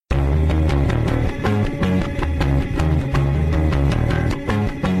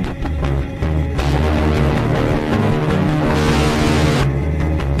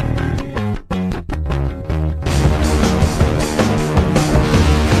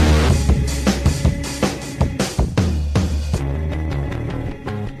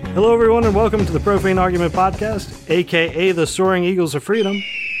Hello, everyone, and welcome to the Profane Argument Podcast, a.k.a. the Soaring Eagles of Freedom,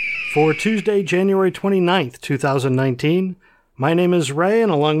 for Tuesday, January 29th, 2019. My name is Ray,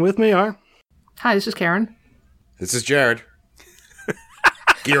 and along with me are... Hi, this is Karen. This is Jared.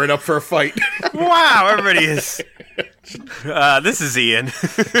 Gearing up for a fight. Wow, everybody is... this is Ian.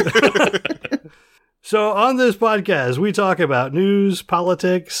 So on this podcast, we talk about news,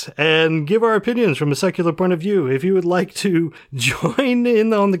 politics, and give our opinions from a secular point of view. If you would like to join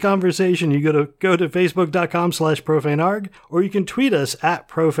in on the conversation, you go to facebook.com/profanearg, or you can tweet us at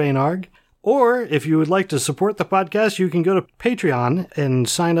profanearg. Or if you would like to support the podcast, you can go to Patreon and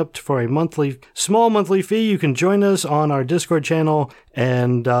sign up for a small monthly fee. You can join us on our Discord channel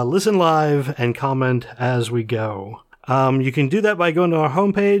and listen live and comment as we go. You can do that by going to our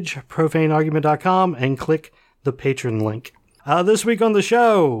homepage, profaneargument.com, and click the patron link. This week on the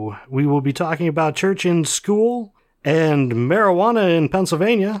show, we will be talking about church in school and marijuana in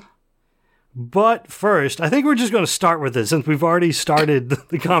Pennsylvania. But first, I think we're just going to start with this since we've already started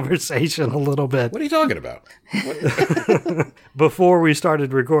the conversation a little bit. What are you talking about? Before we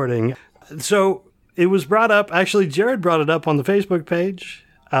started recording. So it was brought up, actually Jared brought it up on the Facebook page,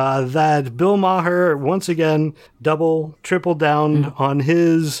 that Bill Maher once again tripled down on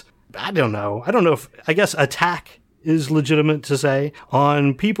his, I guess attack is legitimate to say,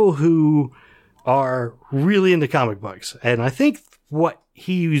 on people who are really into comic books. And I think what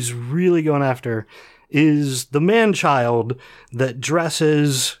he's really going after is the man-child that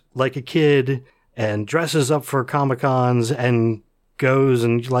dresses like a kid and dresses up for Comic-Cons and goes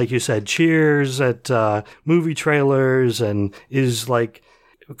and, like you said, cheers at movie trailers and is like...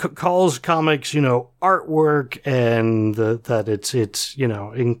 calls comics, artwork, and that it's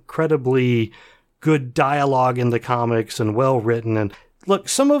incredibly good dialogue in the comics and well written. And look,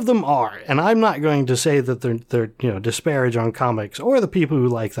 some of them are, and I'm not going to say that they're disparage on comics or the people who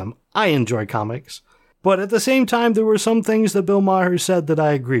like them. I enjoy comics, but at the same time, there were some things that Bill Maher said that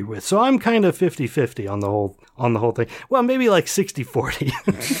I agree with. So I'm kind of 50-50 on the whole thing. Well, maybe like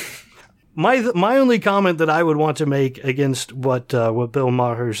 60-40. My only comment that I would want to make against what Bill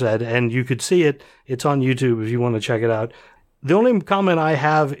Maher said, and you could see it, it's on YouTube if you want to check it out. The only comment I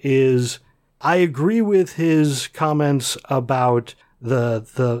have is I agree with his comments about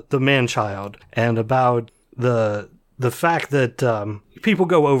the man-child and about the fact that people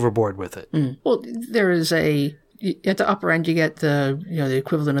go overboard with it. Well, there is at the upper end you get the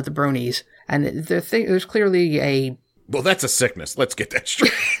equivalent of the bronies, and there's clearly a... Well, that's a sickness. Let's get that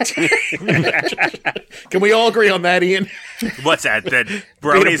straight. Can we all agree on that, Ian? What's that? That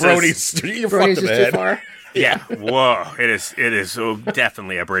bronies you're bronies fucked is too far? Yeah. Whoa. It is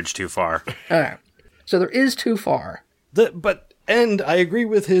definitely a bridge too far. All right. So there is too far. And I agree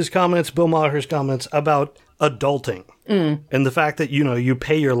with his comments, Bill Maher's comments, about adulting. And the fact that, you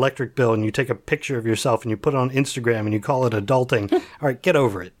pay your electric bill and you take a picture of yourself and you put it on Instagram and you call it adulting. All right, get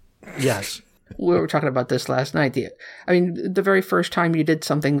over it. Yes. We were talking about this last night. The very first time you did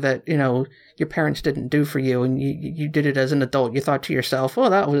something that, your parents didn't do for you and you did it as an adult, you thought to yourself, well,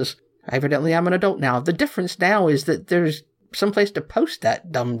 that was, evidently I'm an adult now. The difference now is that there's some place to post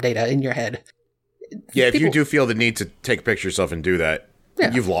that dumb data in your head. Yeah, if you do feel the need to take a picture of yourself and do that,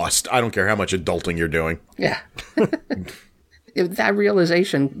 you've lost. I don't care how much adulting you're doing. Yeah. That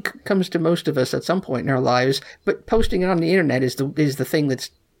realization comes to most of us at some point in our lives, but posting it on the internet is the thing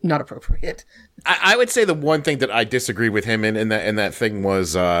that's not appropriate. I would say the one thing that I disagree with him in that thing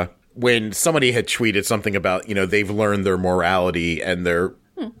was when somebody had tweeted something about, they've learned their morality and their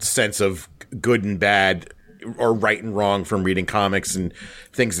sense of good and bad or right and wrong from reading comics and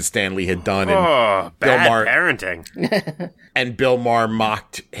things that Stan Lee had done. And bad parenting. And Bill Maher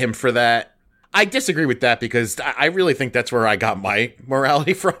mocked him for that. I disagree with that because I really think that's where I got my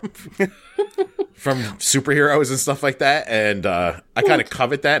morality from. From superheroes and stuff like that, and I kind of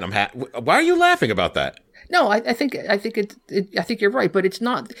covet that. And why are you laughing about that? No, I think you're right, but it's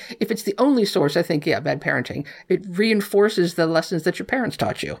not. If it's the only source, I think bad parenting. It reinforces the lessons that your parents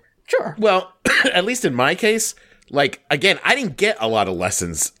taught you. Sure. Well, at least in my case, again, I didn't get a lot of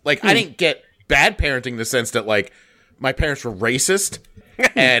lessons. I didn't get bad parenting in the sense that my parents were racist,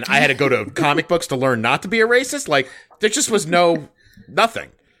 and I had to go to comic books to learn not to be a racist. There just was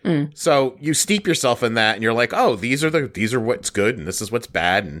nothing. So you steep yourself in that and you're like, oh, these are what's good and this is what's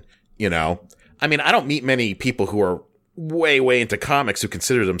bad. And, I don't meet many people who are way, way into comics who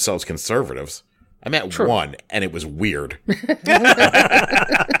consider themselves conservatives. I met one and it was weird.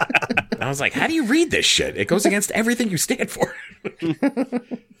 I was like, how do you read this shit? It goes against everything you stand for.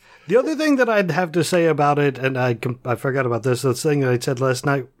 The other thing that I'd have to say about it, and I forgot about this, the thing that I said last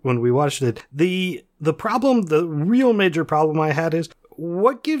night when we watched it, the problem, the real major problem I had is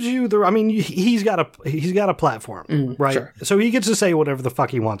what gives you the? I mean, he's got a platform, right? Sure. So he gets to say whatever the fuck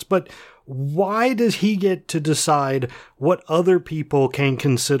he wants. But why does he get to decide what other people can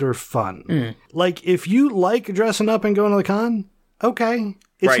consider fun? Like, if you like dressing up and going to the con, okay.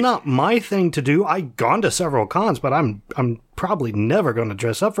 It's not my thing to do. I've gone to several cons, but I'm probably never going to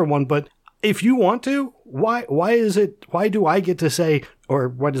dress up for one. But if you want to, why do I get to say, or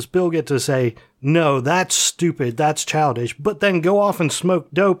why does Bill get to say, no, that's stupid, that's childish, but then go off and smoke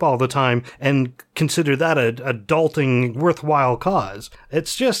dope all the time and consider that a adulting, worthwhile cause?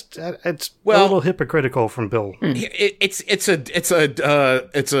 It's just, it's a little hypocritical from Bill. It's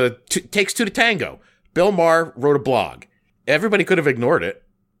takes two to tango. Bill Maher wrote a blog. Everybody could have ignored it.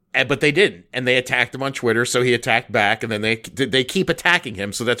 But they didn't, and they attacked him on Twitter, so he attacked back, and then they keep attacking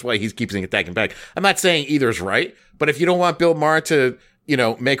him, so that's why he keeps attacking back. I'm not saying either's right, but if you don't want Bill Maher to,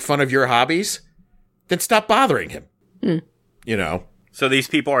 make fun of your hobbies, then stop bothering him. So these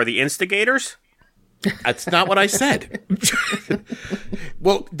people are the instigators? That's not what I said.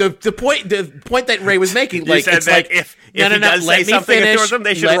 Well, the point that Ray was making, like, you said it's that like, if he does say something towards them,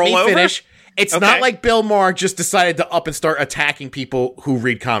 they should roll over? It's not like Bill Maher just decided to up and start attacking people who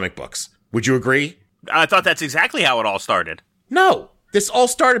read comic books. Would you agree? I thought that's exactly how it all started. No. This all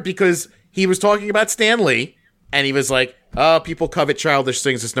started because he was talking about Stan Lee, and he was like, oh, people covet childish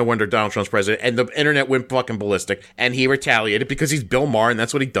things. It's no wonder Donald Trump's president. And the internet went fucking ballistic, and he retaliated because he's Bill Maher, and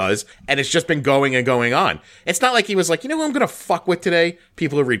that's what he does. And it's just been going and going on. It's not like he was like, you know who I'm going to fuck with today?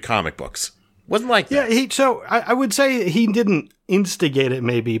 People who read comic books. Wasn't like that. Yeah, so I would say he didn't instigate it,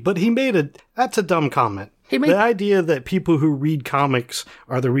 maybe, but he made that's a dumb comment. The idea that people who read comics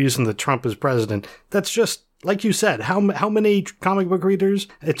are the reason that Trump is president, that's just, like you said, how many comic book readers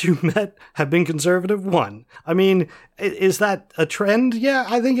that you met have been conservative? One. I mean, is that a trend? Yeah,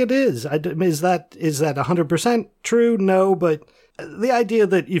 I think it is. Is that 100% true? No, but the idea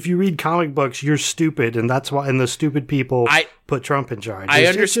that if you read comic books, you're stupid, and that's why, and the stupid people put Trump in charge. I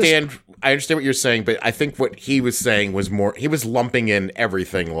understand what you're saying, but I think what he was saying was more, he was lumping in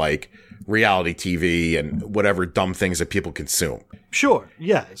everything like reality TV and whatever dumb things that people consume. Sure,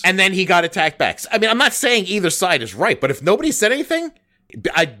 yes. And then he got attacked back. I mean, I'm not saying either side is right, but if nobody said anything,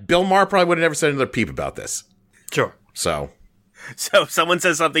 Bill Maher probably would have never said another peep about this. Sure. So if someone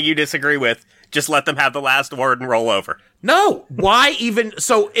says something you disagree with, just let them have the last word and roll over. No. Why even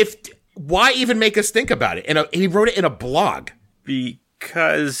make us think about it? He wrote it in a blog.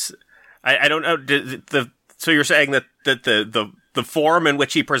 Because I don't know. So you're saying that the form in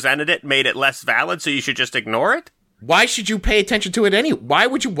which he presented it made it less valid, so you should just ignore it? Why should you pay attention to it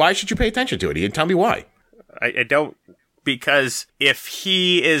Why should you pay attention to it? He didn't tell me why. I don't, because if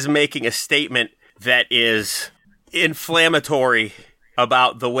he is making a statement that is inflammatory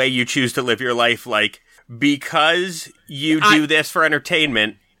about the way you choose to live your life, like, because you do this for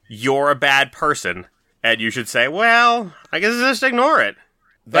entertainment, you're a bad person, and you should say, well, I guess just ignore it.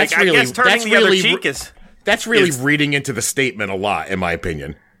 That's like, really, I guess turning the other cheek is... That's really reading into the statement a lot, in my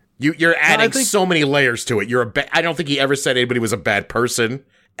opinion. You're adding so many layers to it. I don't think he ever said anybody was a bad person,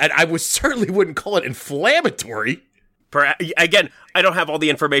 and I certainly wouldn't call it inflammatory. Again, I don't have all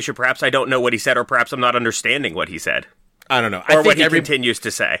the information. Perhaps I don't know what he said, or perhaps I'm not understanding what he said. I don't know. Or what he continues to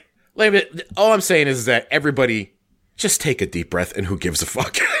say. All I'm saying is that everybody just take a deep breath, and who gives a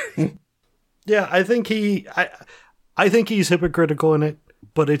fuck? Yeah, I think he's hypocritical in it.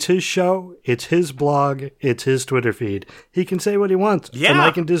 But it's his show, it's his blog, it's his Twitter feed. He can say what he wants, and I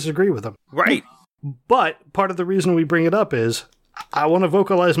can disagree with him. Right. But part of the reason we bring it up is I want to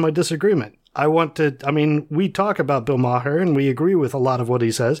vocalize my disagreement. We talk about Bill Maher, and we agree with a lot of what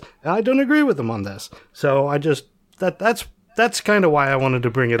he says, and I don't agree with him on this. So I just, that's kind of why I wanted to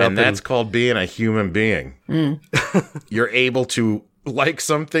bring it up. And that's called being a human being. You're able to like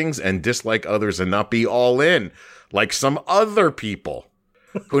some things and dislike others and not be all in, like some other people.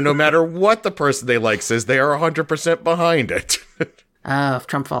 Who, no matter what the person they like says, they are 100% behind it.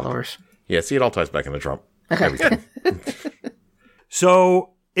 Trump followers. Yeah, see, it all ties back into Trump. Okay. So,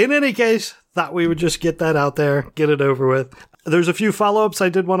 in any case, thought we would just get that out there, get it over with. There's a few follow-ups I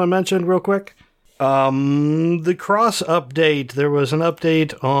did want to mention real quick. The cross update, there was an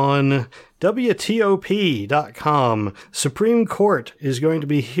update on WTOP.com. Supreme Court is going to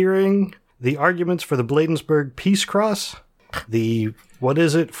be hearing the arguments for the Bladensburg Peace Cross. The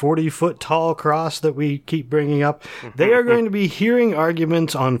 40-foot tall cross that we keep bringing up. They are going to be hearing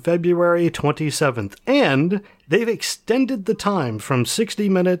arguments on February 27th, and they've extended the time from 60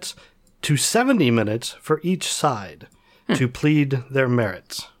 minutes to 70 minutes for each side to plead their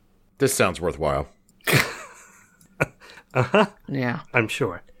merits. This sounds worthwhile. Yeah. I'm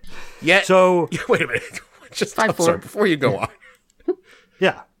sure. Yeah. So, wait a minute. I'm sorry, before you go on.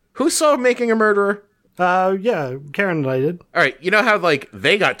 Yeah. Who saw Making a Murderer? Yeah, Karen and I did. All right, you know how, like,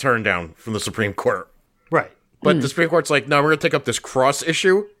 they got turned down from the Supreme Court, Right. but the Supreme Court's like, no, we're going to take up this cross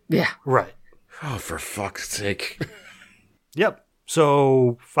issue? Yeah. Right. Oh, for fuck's sake. Yep.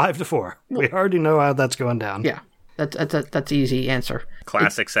 So 5-4. We already know how that's going down. Yeah. That's easy answer.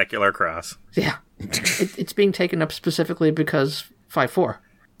 Classic secular cross. Yeah. It's being taken up specifically because 5-4.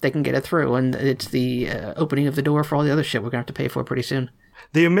 They can get it through, and it's the opening of the door for all the other shit we're going to have to pay for pretty soon.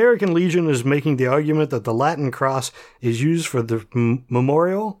 The American Legion is making the argument that the Latin cross is used for the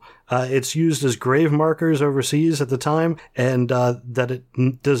memorial. It's used as grave markers overseas at the time, and that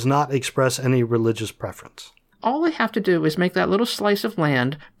it does not express any religious preference. All they have to do is make that little slice of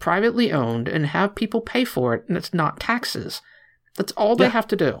land privately owned and have people pay for it, and it's not taxes. That's all they have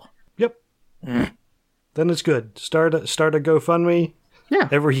to do. Yep. Then it's good. Start a GoFundMe. Yeah.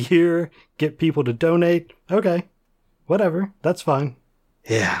 Every year, get people to donate. Okay. Whatever. That's fine.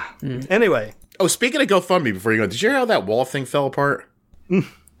 Yeah. Anyway. Oh, speaking of GoFundMe, before you go, did you hear how that wall thing fell apart?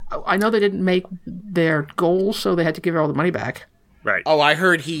 I know they didn't make their goal, so they had to give all the money back. Right. Oh, I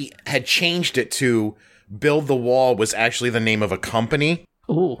heard he had changed it to Build the Wall was actually the name of a company.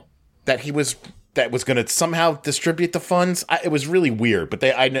 Ooh. That was going to somehow distribute the funds. It was really weird, but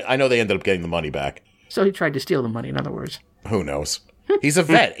I know they ended up getting the money back. So he tried to steal the money, in other words. Who knows? He's a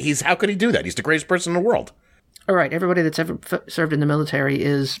vet. How could he do that? He's the greatest person in the world. All right, everybody that's ever served in the military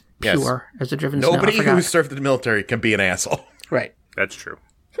is pure as a driven snow. Nobody who served in the military can be an asshole. Right. That's true.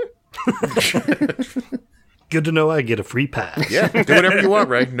 Good to know I get a free pass. Yeah, do whatever you want,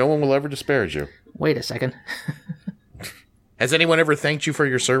 Ray. No one will ever disparage you. Wait a second. Has anyone ever thanked you for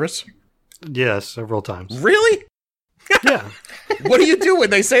your service? Yes, several times. Really? Yeah. What do you do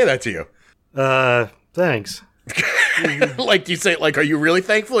when they say that to you? Thanks. Like, do you say, like, are you really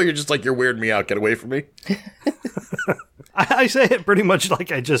thankful, or you're just like, you're weirding me out, get away from me? I say it pretty much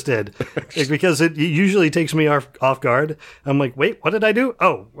like I just did. Because it usually takes me off guard. I'm like, wait, what did I do?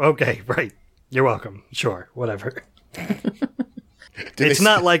 Oh, okay, right. You're welcome. Sure, whatever. It's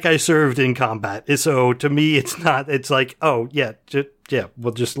not like I served in combat. So to me, it's not. It's like, oh, yeah,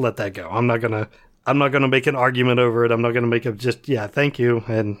 we'll just let that go. I'm not gonna make an argument over it. I'm not gonna make a thank you,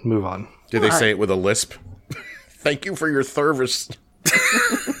 and move on. Did they say it with a lisp? Thank you for your service. You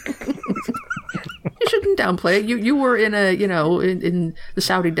shouldn't downplay it. You were in in the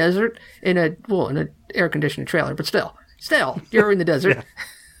Saudi desert in an air conditioned trailer, but still, you're in the desert. Yeah.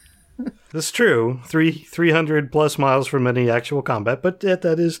 That's true. 300 plus miles from any actual combat, but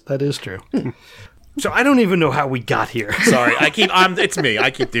that is true. So I don't even know how we got here. Sorry, it's me. I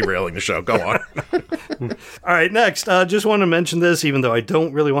keep derailing the show. Go on. All right, next. Just want to mention this, even though I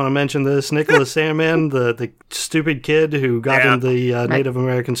don't really want to mention this. Nicholas Sandman, the stupid kid who got in the Native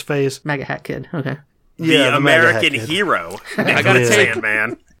American's face. MAGA hat kid. Okay. The American hero. I got to take,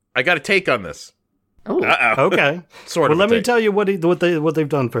 Sandman. I got a take on this. Oh. Uh-oh. Okay. Sort of. Well, let me tell you what they've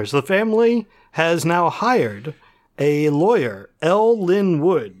done first. The family has now hired a lawyer, L. Lynn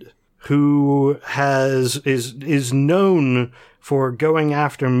Wood, who is known for going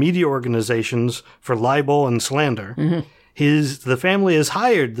after media organizations for libel and slander. Mm-hmm. The family has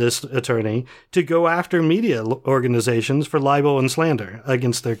hired this attorney to go after media organizations for libel and slander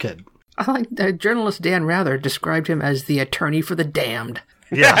against their kid. I like journalist Dan Rather described him as the attorney for the damned.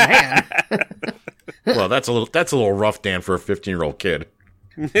 Yeah, Man. Well, that's a little rough, Dan, for a 15-year-old kid.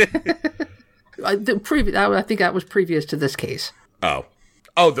 I think that was previous to this case. Oh,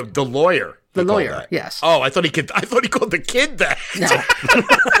 the lawyer. The lawyer, yes. Oh, I thought he called the kid that. No.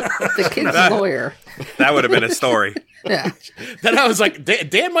 The kid's lawyer. That would have been a story. Yeah. Then I was like,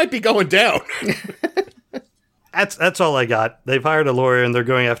 Dan might be going down. That's all I got. They've hired a lawyer and they're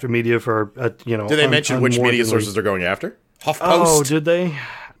going after media for Did they mention which media sources they're going after? HuffPost. Oh, did they?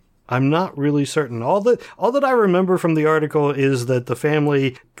 I'm not really certain. All that I remember from the article is that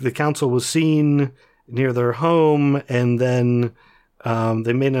the council was seen near their home, and then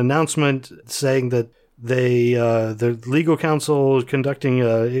they made an announcement saying that the legal counsel is conducting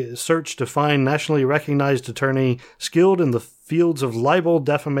a search to find nationally recognized attorney skilled in the fields of libel,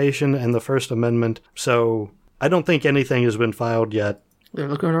 defamation, and the First Amendment. So I don't think anything has been filed yet. They're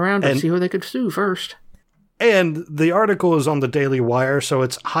looking around to see who they could sue first. And the article is on the Daily Wire, so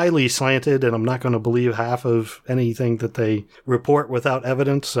it's highly slanted, and I'm not going to believe half of anything that they report without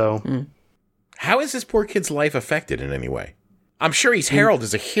evidence. So, How is this poor kid's life affected in any way? I'm sure he's heralded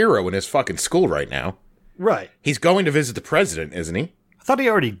as a hero in his fucking school right now. Right. He's going to visit the president, isn't he? I thought he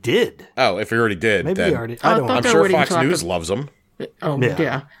already did. Oh, if he already did, Maybe then he already. I don't know. I'm sure Fox News loves him. Oh,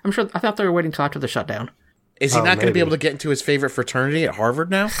 yeah. I'm sure. I thought they were waiting till after the shutdown. Is he not going to be able to get into his favorite fraternity at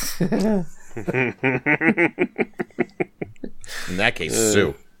Harvard now? In that case,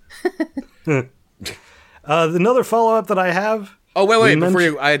 sue. Another follow-up that I have. Oh,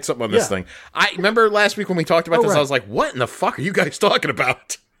 wait, I had something on this thing. I remember last week when we talked about this, right. I was like, what in the fuck are you guys talking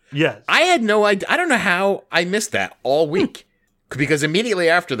about? Yes. I had no idea. I don't know how I missed that all week. Because immediately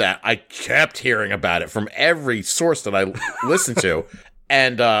after that, I kept hearing about it from every source that I listened to.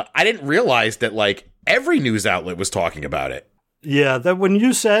 And I didn't realize that, like, every news outlet was talking about it. Yeah, that when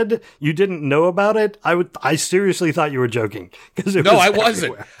you said you didn't know about it, I seriously thought you were joking. No, I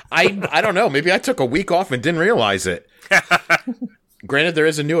wasn't. I don't know. Maybe I took a week off and didn't realize it. Granted, there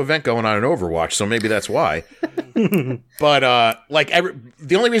is a new event going on in Overwatch, so maybe that's why. But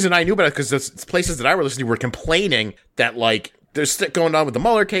the only reason I knew about it because the places that I were listening to were complaining that like there's shit going on with the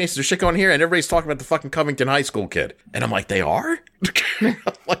Mueller case, there's shit going here, and everybody's talking about the fucking Covington high school kid. And I'm like, they are?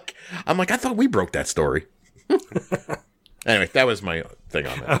 I'm like, I thought we broke that story. Anyway, that was my thing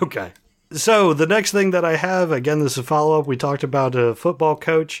on that. Okay. So the next thing that I have, again, this is a follow-up. We talked about a football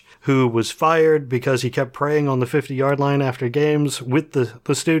coach who was fired because he kept praying on the 50-yard line after games with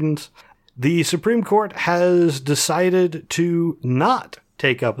the students. The Supreme Court has decided to not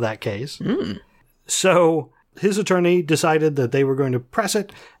take up that case. So his attorney decided that they were going to press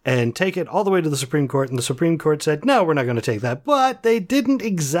it and take it all the way to the Supreme Court. And the Supreme Court said, no, we're not going to take that. But they didn't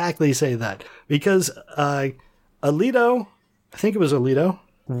exactly say that because Alito, I think it was Alito,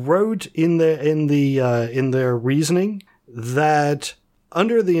 wrote in their reasoning that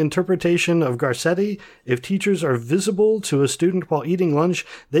under the interpretation of Garcetti, if teachers are visible to a student while eating lunch,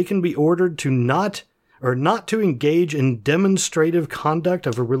 they can be ordered to not to engage in demonstrative conduct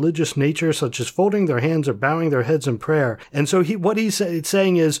of a religious nature, such as folding their hands or bowing their heads in prayer. And so what he's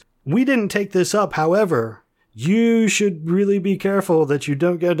saying is, we didn't take this up. However, you should really be careful that you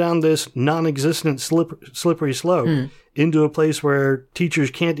don't go down this non-existent slippery slope into a place where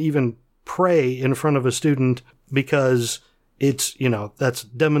teachers can't even pray in front of a student because it's, that's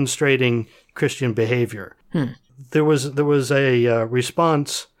demonstrating Christian behavior. There was a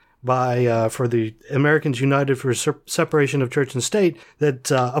response for the Americans United for Separation of Church and State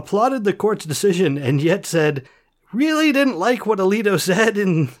that applauded the court's decision and yet said, really didn't like what Alito said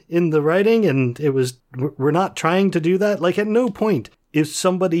in the writing, and we're not trying to do that. Like, at no point if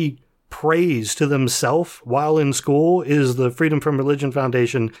somebody prays to themselves while in school is the Freedom from Religion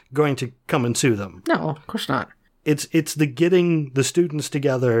Foundation going to come and sue them. No, of course not. It's the getting the students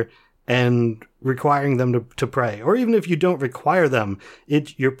together and requiring them to pray. Or even if you don't require them,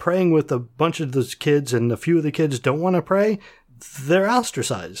 you're praying with a bunch of those kids and a few of the kids don't want to pray, they're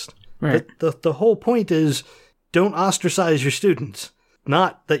ostracized. Right. The whole point is, don't ostracize your students.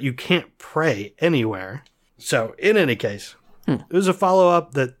 Not that you can't pray anywhere. So, in any case, there's a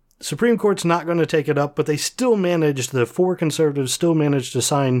follow-up that Supreme Court's not going to take it up, but the four conservatives still managed to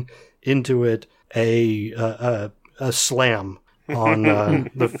sign into it a slam on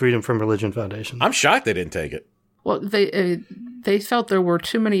the Freedom from Religion Foundation. I'm shocked they didn't take it. Well, they felt there were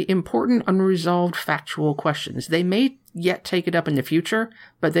too many important unresolved factual questions. They may yet take it up in the future,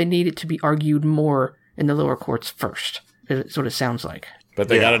 but they need it to be argued more in the lower courts first. Is what it sounds like. But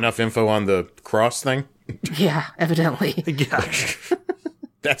they got enough info on the cross thing? Yeah, evidently. Yeah.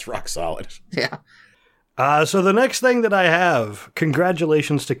 That's rock solid. Yeah. So the next thing that I have,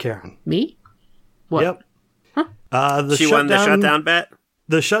 congratulations to Karen. Me? What? Yep. Huh? She won the shutdown bet?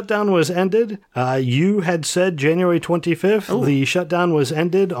 The shutdown was ended. You had said January 25th. Oh. The shutdown was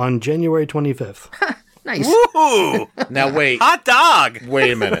ended on January 25th. Nice. Woohoo! Now wait. Hot dog!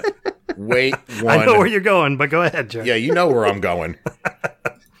 Wait a minute. Wait one. I know where you're going, but go ahead, Joe. Yeah, you know where I'm going.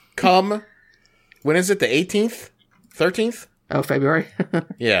 When is it, the 18th? 13th? Oh, February?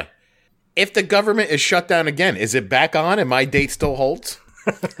 Yeah. If the government is shut down again, is it back on and my date still holds?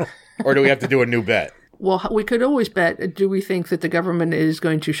 Or do we have to do a new bet? Well, we could always bet, do we think that the government is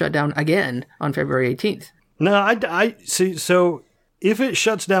going to shut down again on February 18th? No, I see. So if it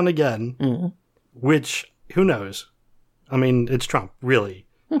shuts down again, which, who knows? I mean, it's Trump, really.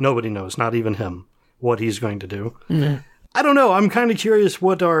 Nobody knows, not even him, what he's going to do. I don't know. I'm kind of curious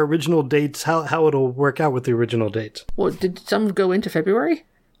what our original dates, how it'll work out with the original dates. Well, did some go into February?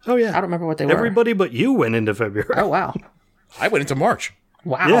 Oh, yeah. I don't remember what they were. Everybody but you went into February. Oh, wow. I went into March.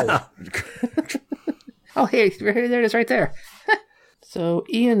 Wow. Yeah. Oh, hey, there it is right there. So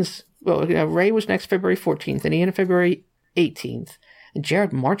Ray was next February 14th, and Ian February 18th, and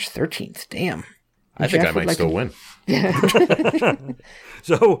Jared March 13th. Damn. I think I might still win.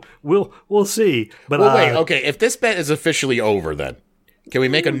 So we'll see. But wait, okay. If this bet is officially over, then can we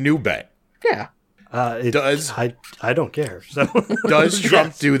make a new bet? Yeah. I don't care. So does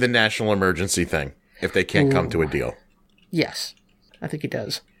Trump do the national emergency thing if they can't come to a deal? Yes. I think he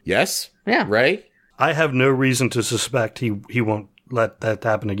does. Yes? Yeah. Ray? I have no reason to suspect he won't let that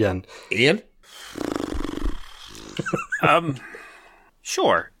happen again. Ian?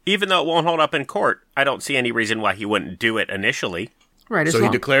 Sure. Even though it won't hold up in court, I don't see any reason why he wouldn't do it initially. Right. So he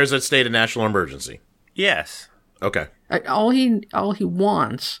declares a state of national emergency. Yes. Okay. All he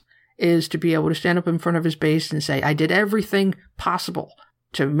wants is to be able to stand up in front of his base and say, I did everything possible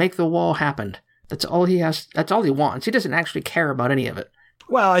to make the wall happen. That's all he has. That's all he wants. He doesn't actually care about any of it.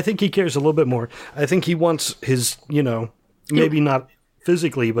 Well, I think he cares a little bit more. I think he wants his, maybe not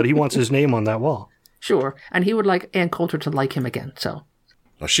physically, but he wants his name on that wall. Sure. And he would like Ann Coulter to like him again, so.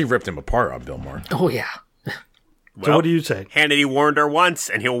 Well, she ripped him apart on Bill Maher. Oh, yeah. So what do you say? Hannity warned her once,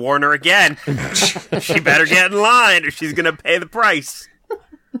 and he'll warn her again. She better get in line, or she's going to pay the price.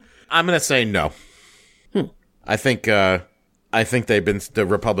 I'm going to say no. I think the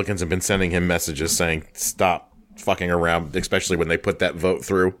Republicans have been sending him messages saying, stop fucking around, especially when they put that vote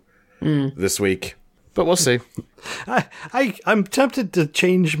through this week. But we'll see. I'm tempted to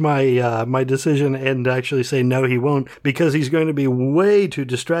change my my decision and actually say no, he won't, because he's going to be way too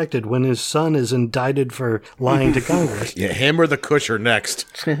distracted when his son is indicted for lying to Congress. Yeah, him or the Kusher next.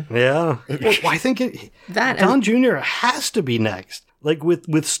 Yeah. Well, I think Don Jr. has to be next. Like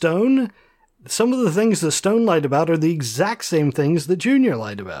with Stone, some of the things that Stone lied about are the exact same things that Jr.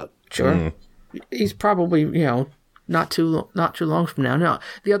 lied about. Sure. He's probably, not too long from now. No,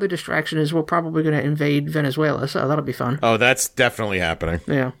 the other distraction is we're probably going to invade Venezuela, so that'll be fun. Oh, that's definitely happening.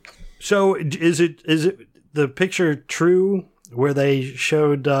 Yeah. So is it the picture true where they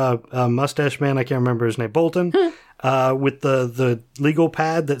showed a mustache man? I can't remember his name. Bolton with the legal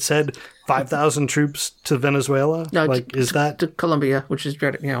pad that said 5,000 troops to Venezuela. No, is that to Colombia, which is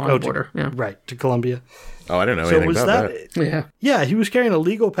on the border? Yeah. Right, to Colombia. Oh, I didn't know anything about that. Yeah. Yeah, he was carrying a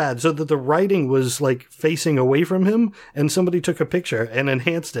legal pad so that the writing was like facing away from him, and somebody took a picture and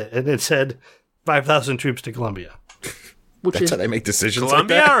enhanced it, and it said 5,000 troops to Colombia. That's how they make decisions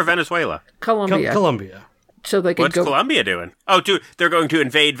Colombia like that? or Venezuela? Colombia. Colombia. So they could What's Colombia doing? Oh, they're going to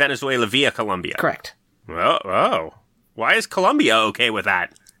invade Venezuela via Colombia. Correct. Oh. Why is Colombia okay with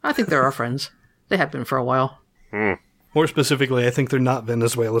that? I think they're our friends. They have been for a while. More specifically, I think they're not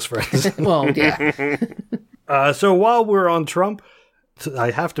Venezuela's friends. Well, yeah. So while we're on Trump,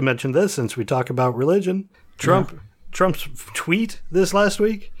 I have to mention this since we talk about religion. Trump's tweet this last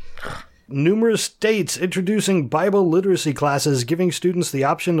week. Numerous states introducing Bible literacy classes, giving students the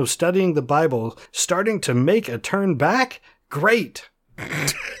option of studying the Bible, starting to make a turn back? Great.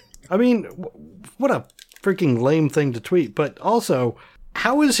 I mean, what a freaking lame thing to tweet. But also,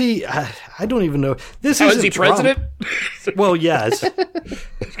 how is he? I don't even know. How is he Trump. president? Well, yes.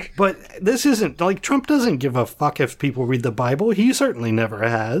 But this isn't, like, Trump doesn't give a fuck if people read the Bible. He certainly never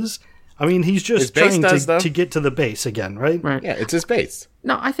has. I mean, he's just trying to get to the base again, right? Right. Yeah, it's his base.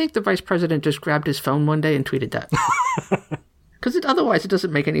 No, I think the vice president just grabbed his phone one day and tweeted that. Because otherwise it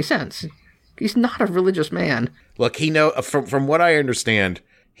doesn't make any sense. He's not a religious man. Look, from what I understand,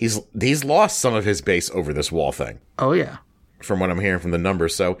 he's lost some of his base over this wall thing. Oh, yeah. From what I'm hearing from the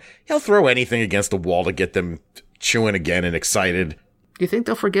numbers. So he'll throw anything against the wall to get them chewing again and excited. Do you think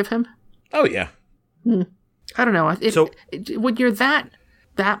they'll forgive him? Oh, yeah. I don't know. When you're that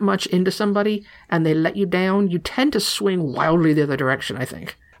much into somebody and they let you down, you tend to swing wildly the other direction, I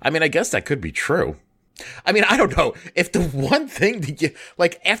think. I mean, I guess that could be true. I mean, I don't know. If the one thing that you,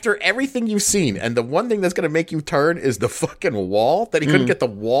 like, after everything you've seen, and the one thing that's going to make you turn is the fucking wall, that he couldn't get the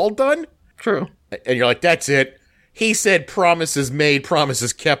wall done? True. And you're like, that's it. He said promises made,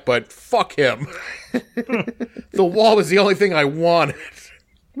 promises kept, but fuck him. The wall was the only thing I wanted.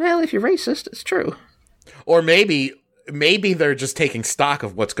 Well, if you're racist, it's true. Or maybe they're just taking stock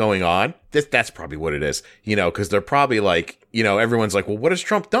of what's going on. That's probably what it is, because they're probably like, everyone's like, well, what has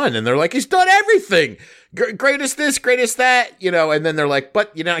Trump done? And they're like, he's done everything. Greatest this, greatest that, and then they're like,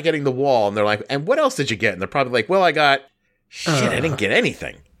 but you're not getting the wall. And they're like, and what else did you get? And they're probably like, well, I got shit. I didn't get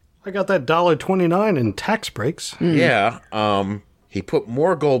anything. I got that $1.29 in tax breaks. Yeah. He put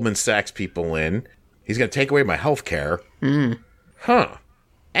more Goldman Sachs people in. He's going to take away my health care. Huh.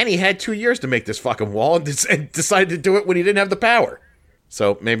 And he had 2 years to make this fucking wall and decided to do it when he didn't have the power.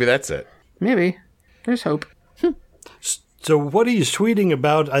 So maybe that's it. Maybe. There's hope. So what he's tweeting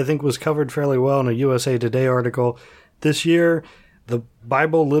about, I think, was covered fairly well in a USA Today article. This year, the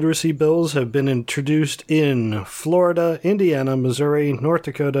Bible literacy bills have been introduced in Florida, Indiana, Missouri, North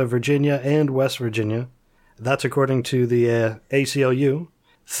Dakota, Virginia, and West Virginia. That's according to the ACLU.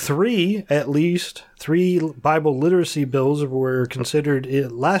 At least three Bible literacy bills were considered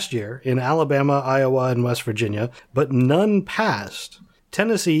last year in Alabama, Iowa, and West Virginia, but none passed.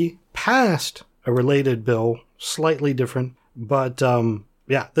 Tennessee passed a related bill, slightly different, but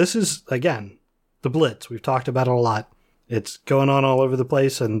this is, again, the Blitz. We've talked about it a lot. It's going on all over the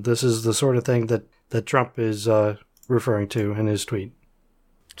place, and this is the sort of thing that Trump is referring to in his tweet.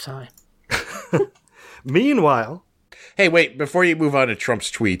 Sorry. Meanwhile... Hey, wait, before you move on to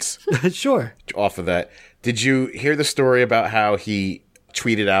Trump's tweets... Sure. Off of that, did you hear the story about how he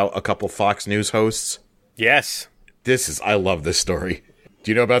tweeted out a couple Fox News hosts? Yes. I love this story.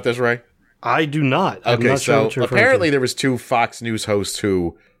 Do you know about this, Ray? I do not. I'm Okay, not sure so what you're referring apparently to. there was two Fox News hosts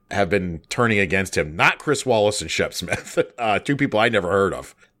who have been turning against him. Not Chris Wallace and Shep Smith. Two people I never heard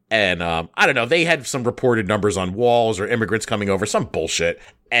of. And I don't know, they had some reported numbers on walls or immigrants coming over, some bullshit.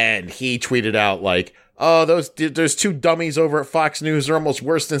 And he tweeted out like, oh, there's two dummies over at Fox News. They're almost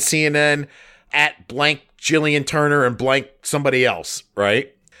worse than CNN at blank Jillian Turner and blank somebody else,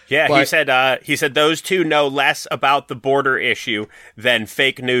 right? Yeah, But- he said those two know less about the border issue than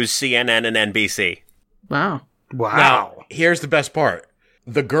fake news CNN and NBC. Wow. Wow. Now, here's the best part.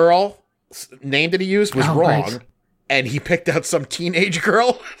 The girl name that he used was Oh, wrong, right. and he picked out some teenage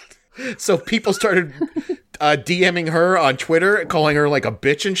girl. So people started DMing her on Twitter, calling her like a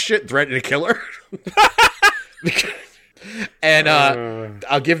bitch and shit, threatening to kill her. And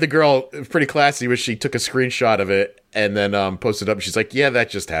I'll give the girl pretty classy, was she took a screenshot of it and then posted up. She's like, yeah, that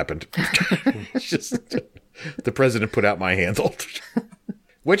just happened. The president put out my handle.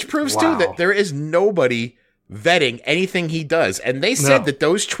 Which proves, Wow. too, that there is nobody vetting anything he does. And they said No. that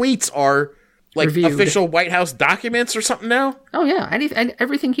those tweets are like Reviewed. official White House documents or something now. Oh, yeah. And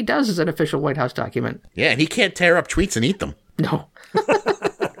everything he does is an official White House document. Yeah, and he can't tear up tweets and eat them. No.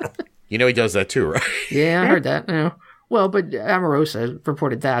 You know he does that too, right? Yeah, I heard that. Yeah. Well, but Omarosa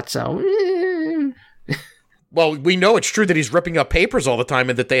reported that, so... Well, we know it's true that he's ripping up papers all the time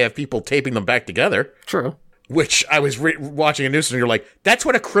and that they have people taping them back together. True. Which I was watching a news and you're like, that's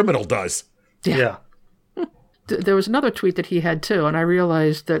what a criminal does. Yeah. There was another tweet that he had, too, and I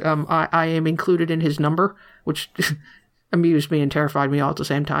realized that I am included in his number, which amused me and terrified me all at the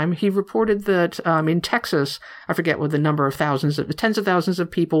same time. He reported that in Texas, I forget what the number of tens of thousands of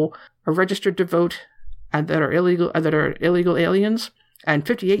people are registered to vote and that are illegal aliens, and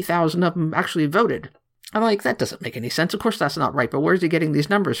 58,000 of them actually voted. I'm like, that doesn't make any sense. Of course that's not right, but where's he getting these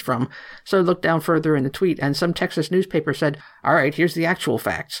numbers from? So I looked down further in the tweet, and some Texas newspaper said, all right, here's the actual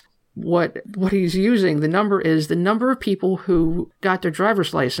facts. What he's using, the number is the number of people who got their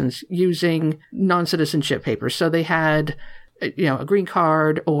driver's license using non-citizenship papers. So they had, a green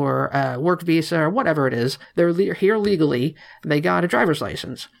card or a work visa or whatever it is. They're here legally. They got a driver's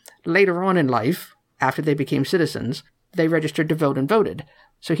license. Later on in life, after they became citizens, they registered to vote and voted.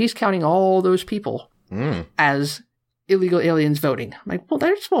 So he's counting all those people as illegal aliens voting. I'm like, well,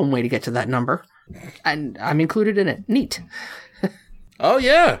 there's one way to get to that number. And I'm included in it. Neat. Oh,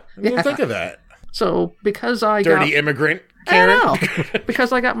 yeah. I didn't think of that. So because I Dirty immigrant, I Karen. don't know.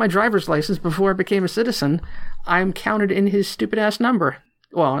 Because I got my driver's license before I became a citizen, I'm counted in his stupid-ass number.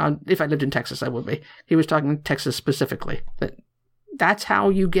 Well, if I lived in Texas, I would be. He was talking Texas specifically. But that's how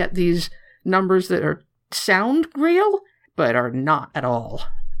you get these numbers that sound real, but are not at all.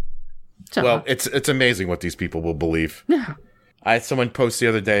 So, Well, it's amazing what these people will believe. yeah. I had someone post the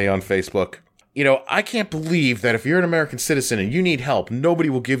other day on Facebook, I can't believe that if you're an American citizen and you need help, nobody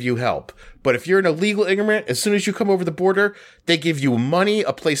will give you help. But if you're an illegal immigrant, as soon as you come over the border, they give you money,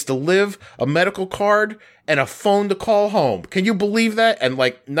 a place to live, a medical card, and a phone to call home. Can you believe that? And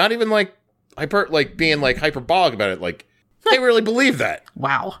not even being hyperbolic about it. They really believe that.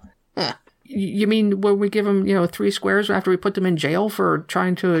 Wow. Huh. You mean when we give them, 3 squares after we put them in jail for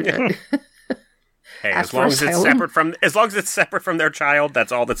trying to... Hey, Ask as long for as it's separate from their child,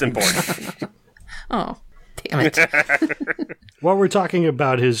 that's all that's important. Oh, damn it. While we're talking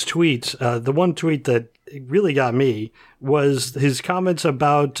about his tweets, the one tweet that really got me was his comments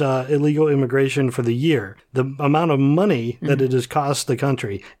about illegal immigration for the year. The amount of money that it has cost the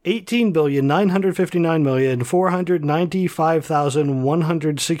country.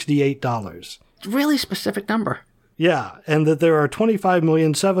 $18,959,495,168. Really specific number. Yeah, and that there are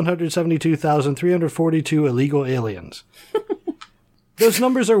 25,772,342 illegal aliens. Those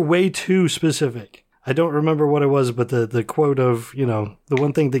numbers are way too specific. I don't remember what it was, but the quote of, the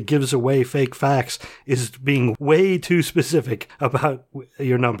one thing that gives away fake facts is being way too specific about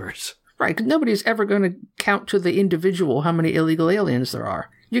your numbers. Right, 'cause nobody's ever going to count to the individual how many illegal aliens there are.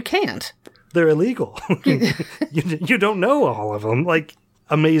 You can't. They're illegal. you don't know all of them.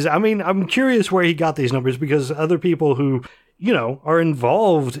 Amazing. I mean, I'm curious where he got these numbers because other people who, are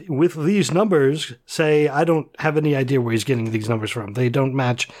involved with these numbers say, I don't have any idea where he's getting these numbers from. They don't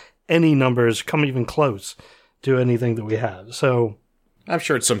match any numbers, come even close to anything that we have. So I'm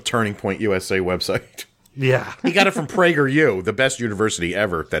sure it's some Turning Point USA website. yeah. He got it from PragerU, the best university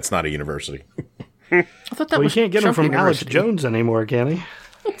ever. That's not a university. I thought that Well, you was can't get him Trump from Alex University. Jones anymore, can he?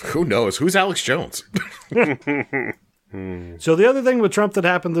 Who knows? Who's Alex Jones? So the other thing with Trump that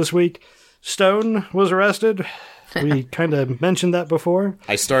happened this week, Stone was arrested. We kind of mentioned that before.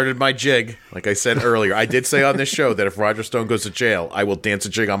 I started my jig, like I said earlier. I did say on this show that if Roger Stone goes to jail, I will dance a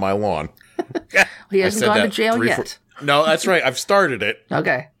jig on my lawn. He hasn't said gone to that jail yet. No, that's right. I've started it.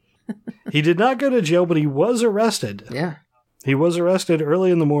 Okay. He did not go to jail, but he was arrested. Yeah. He was arrested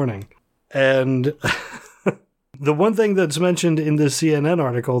early in the morning. And the one thing that's mentioned in this CNN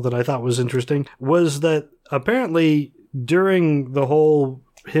article that I thought was interesting was that apparently during the whole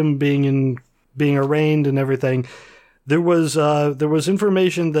him being arraigned and everything, there was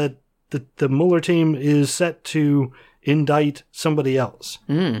information that the Mueller team is set to indict somebody else.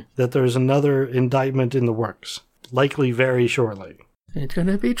 That there's another indictment in the works, likely very shortly. It's going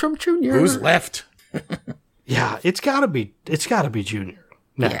to be Trump Jr. Who's left? Yeah, it's gotta be Junior.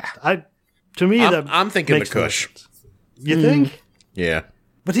 Next. Yeah. To me, I'm thinking makes the Kush. most sense. You think? Yeah.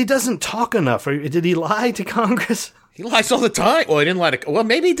 But he doesn't talk enough. Did he lie to Congress? He lies all the time. Well, he didn't lie to... Well,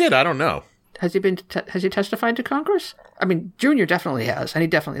 maybe he did. I don't know. Has he testified to Congress? I mean, Junior definitely has, and he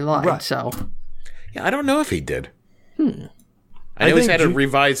definitely lied, Right. so... Yeah, I don't know if he did. I know he's had to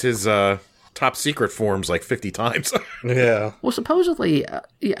revise his top secret forms like 50 times. Yeah. Well, supposedly,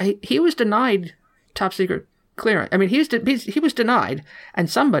 he was denied top secret clearance. I mean, he was denied, and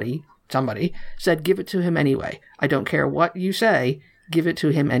somebody said, give it to him anyway. I don't care what you say, give it to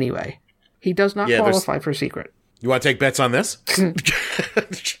him anyway. He does not qualify for secret. You want to take bets on this?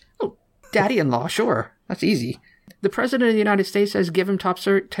 Daddy-in-law, sure. That's easy. The President of the United States says give him top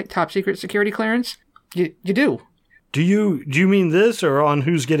secret security clearance. You do. Do you mean this or on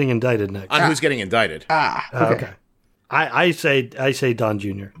who's getting indicted next? On who's getting indicted. Okay. I say Don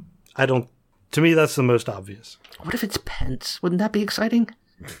Jr. I don't. To me, that's the most obvious. What if it's Pence? Wouldn't that be exciting?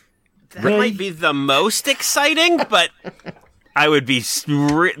 That might be the most exciting, but I would be...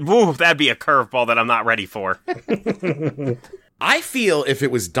 that'd be a curveball that I'm not ready for. I feel if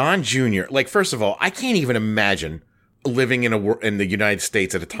it was Don Jr., like, first of all, I can't even imagine living in the United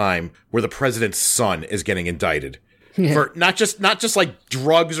States at a time where the president's son is getting indicted. Yeah. For not just like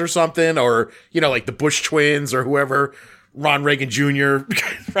drugs or something, or, like the Bush twins or whoever, Ron Reagan Jr.,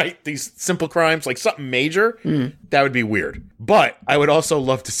 right? These simple crimes, like something major, that would be weird. But I would also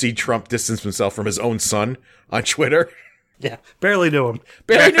love to see Trump distance himself from his own son on Twitter. Yeah, barely knew him.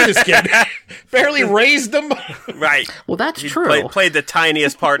 Barely knew this kid. Barely raised him. Right. Well, that's true. Played the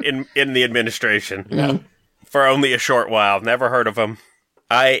tiniest part in the administration for only a short while. Never heard of him.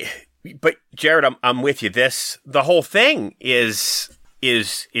 But Jared, I'm with you. The whole thing is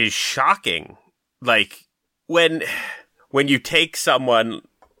shocking. Like when you take someone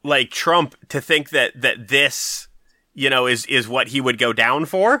like Trump to think that this, is what he would go down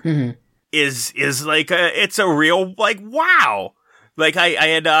for. Mm-hmm. Is like it's a real, like, wow. Like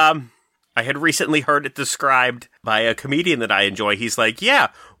I had recently heard it described by a comedian that I enjoy. He's like, yeah,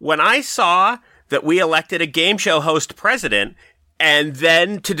 when I saw that we elected a game show host president, and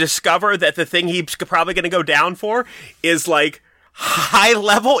then to discover that the thing he's probably going to go down for is like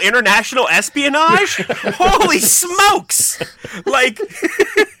high-level international espionage? Holy smokes! Like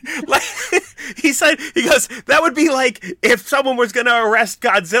he goes, that would be like if someone was going to arrest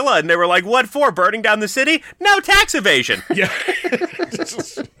Godzilla and they were like, what for? Burning down the city? No, tax evasion. Yeah.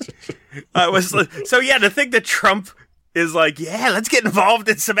 To think that Trump is like, yeah, let's get involved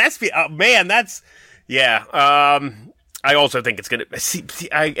in some espionage. Oh, man, that's, yeah. I also think it's going to,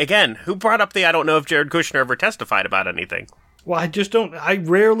 again, who brought up I don't know if Jared Kushner ever testified about anything. Well, I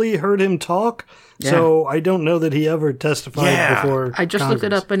rarely heard him talk, so I don't know that he ever testified before I just looked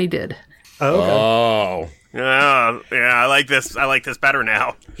it up and he did. Oh, okay. Oh. Yeah, I like this. I like this better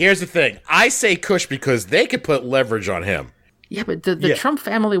now. Here's the thing. I say Kush because they could put leverage on him. Yeah, but the Trump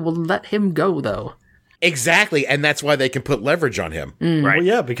family will let him go, though. Exactly, and that's why they can put leverage on him. Right. Well,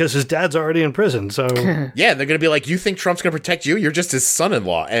 yeah, because his dad's already in prison, so... Yeah, they're going to be like, you think Trump's going to protect you? You're just his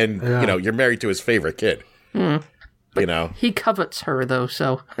son-in-law, and, you're married to his favorite kid. He covets her, though,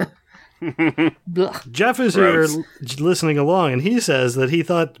 so... Jeff is here listening along, and he says that he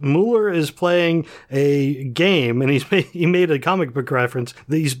thought Mueller is playing a game, and he made a comic book reference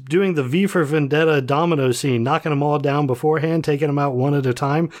that he's doing the V for Vendetta domino scene, knocking them all down beforehand, taking them out one at a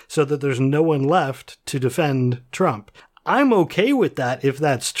time, so that there's no one left to defend Trump. I'm okay with that if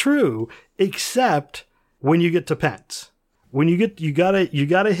that's true, except when you get to Pence. When you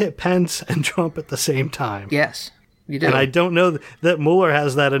gotta hit Pence and Trump at the same time. Yes. You do. And I don't know that Mueller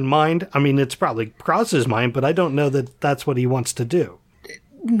has that in mind. I mean, it's probably crossed his mind, but I don't know that that's what he wants to do.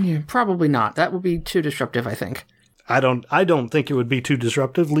 Probably not. That would be too disruptive, I think. I don't think it would be too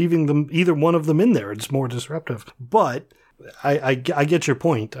disruptive leaving them, either one of them in there. It's more disruptive. But I get your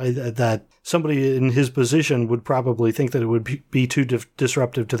point that somebody in his position would probably think that it would be too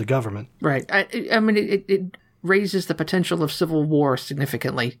disruptive to the government. Right. I mean, it raises the potential of civil war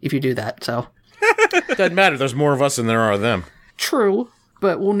significantly if you do that. So Doesn't matter. There's more of us than there are of them. true,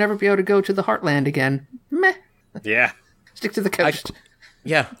 but we'll never be able to go to the heartland again. Meh. Yeah. Stick to the coast.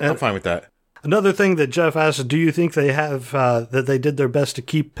 Yeah, I'm fine with that. Another thing that Jeff asked, do you think they have that they did their best to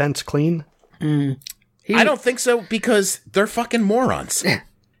keep Pence clean? I don't think so because they're fucking morons.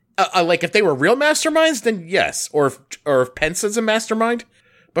 Like if they were real masterminds, then yes. Or if Pence is a mastermind.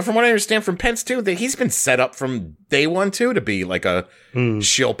 But from what I understand from Pence too, that he's been set up from day one too to be like a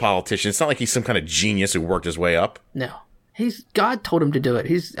shill politician. It's not like he's some kind of genius who worked his way up. No. God told him to do it.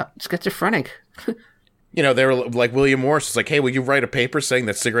 He's schizophrenic. You know, they were like William Morris was like, "Hey, will you write a paper saying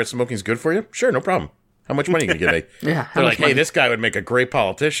that cigarette smoking is good for you?" Sure, no problem. How much money are you gonna get? Yeah. They're like, "Hey, this guy would make a great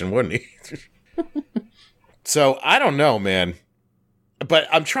politician, wouldn't he?" So I don't know, man. But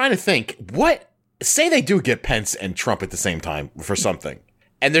I'm trying to think. Say they do get Pence and Trump at the same time for something,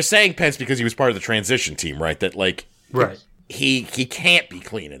 and they're saying Pence because he was part of the transition team, right? That like, Right. He can't be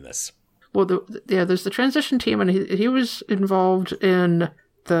clean in this. Well, there's the transition team, and he was involved in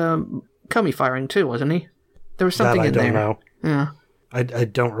the Comey firing too, wasn't he? There was something in there. I don't know. Yeah. I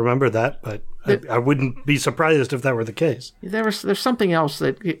don't remember that, but I wouldn't be surprised if that were the case. There's something else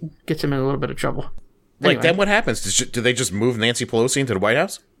that gets him in a little bit of trouble. Like, Anyway, then what happens? Do they just move Nancy Pelosi into the White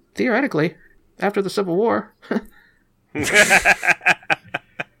House? theoretically, after the Civil War.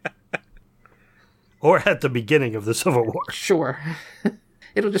 Or at the beginning of the Civil War. Sure.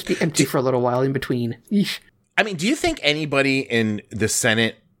 It'll just be empty for a little while in between. Yeesh. I mean, do you think anybody in the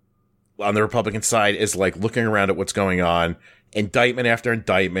Senate on the Republican side is like looking around at what's going on, indictment after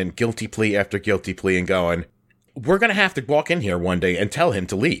indictment, guilty plea after guilty plea, and going, we're going to have to walk in here one day and tell him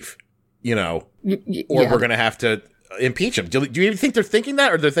to leave, you know, or yeah. we're going to have to impeach him. Do you even think they're thinking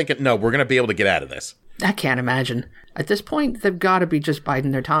that, or they're thinking, no, we're going to be able to get out of this? I can't imagine. At this point, they've got to be just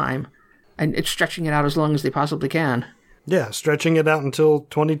biding their time. And it's stretching it out as long as they possibly can. Yeah, stretching it out until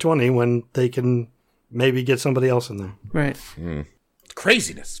 2020 when they can maybe get somebody else in there. Right.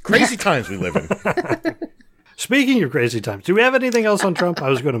 Craziness. Crazy times we live in. Speaking of crazy times, do we have anything else on Trump? I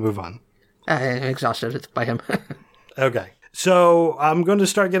was going to move on. I'm exhausted by him. Okay. So I'm going to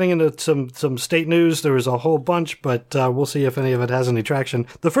start getting into some state news. There was a whole bunch, but we'll see if any of it has any traction.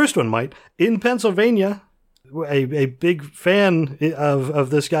 The first one might. In Pennsylvania, a big fan of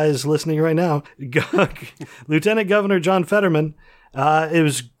this guy is listening right now. Lieutenant Governor John Fetterman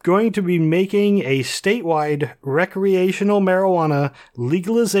is going to be making a statewide recreational marijuana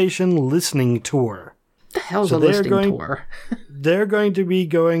legalization listening tour. What the hell's a listening tour? They're going to be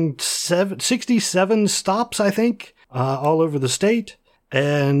going 67 stops, I think, all over the state,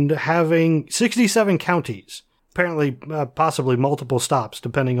 and having 67 counties. Apparently, possibly multiple stops,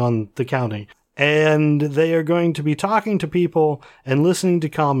 depending on the county. And they are going to be talking to people and listening to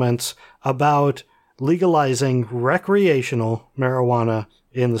comments about legalizing recreational marijuana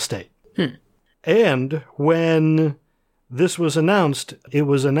in the state. And when this was announced, it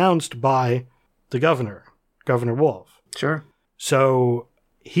was announced by the governor, Governor Wolf. Sure. So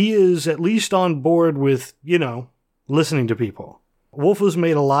he is at least on board with, listening to people. Wolf has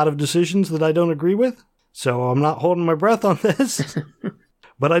made a lot of decisions that I don't agree with, so I'm not holding my breath on this.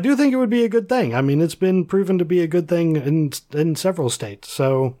 But I do think it would be a good thing. I mean, it's been proven to be a good thing in several states.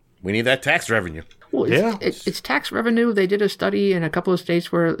 So We need that tax revenue. Well, it's tax revenue. They did a study in a couple of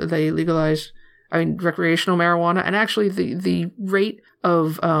states where they legalized, recreational marijuana, and actually the rate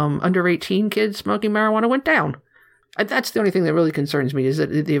of under 18 kids smoking marijuana went down. That's the only thing that really concerns me is that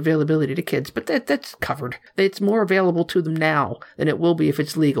the availability to kids, but that's covered. It's more available to them now than it will be if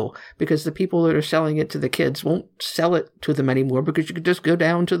it's legal, because the people that are selling it to the kids won't sell it to them anymore because you could just go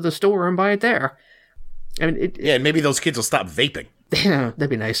down to the store and buy it there. And maybe those kids will stop vaping. That'd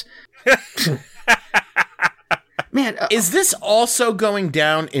be nice. Man, is this also going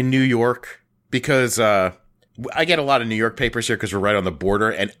down in New York? Because I get a lot of New York papers here because we're right on the border,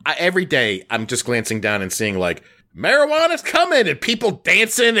 and every day I'm just glancing down and seeing like, marijuana's coming and people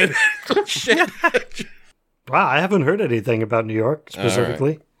dancing and shit. Wow, I haven't heard anything about New York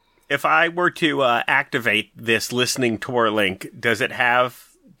specifically. Right. If I were to activate this listening tour link, does it have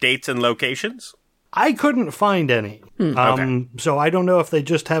dates and locations? I couldn't find any. Okay. So I don't know if they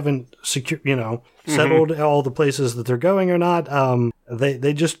just haven't settled all the places that they're going or not.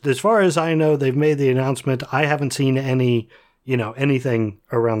 They just, as far as I know, they've made the announcement. I haven't seen any, anything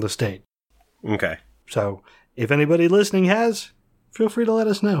around the state. Okay. So if anybody listening has, feel free to let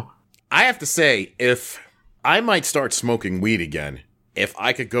us know. I have to say, if I might start smoking weed again if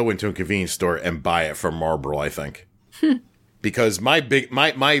I could go into a convenience store and buy it from Marlboro, I think. Because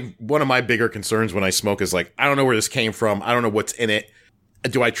one of my bigger concerns when I smoke is like, I don't know where this came from. I don't know what's in it.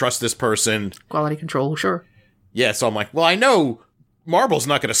 Do I trust this person? Quality control, sure. Yeah, so I'm like, well, I know Marlboro's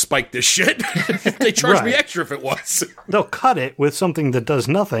not going to spike this shit. They charge me extra if it was. They'll cut it with something that does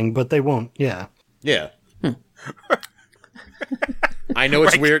nothing, but they won't. Yeah. Yeah. I know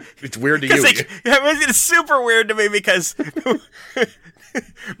it's weird. It's weird to you. It's super weird to me because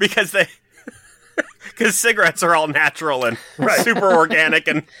cigarettes are all natural and super organic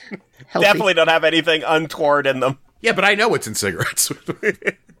and Healthy. definitely don't have anything untoward in them. Yeah, but I know what's in cigarettes.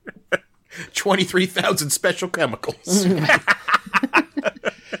 23,000 special chemicals.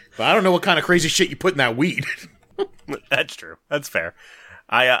 But I don't know what kind of crazy shit you put in that weed. That's true. That's fair.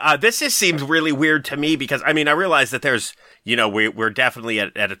 This just seems really weird to me because, I mean, I realize that there's, we're definitely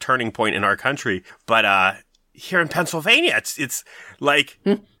at a turning point in our country, but here in Pennsylvania, it's like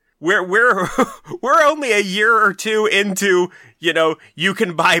we're only a year or two into, you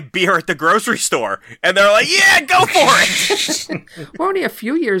can buy beer at the grocery store, and they're like, yeah, go for it. We're only a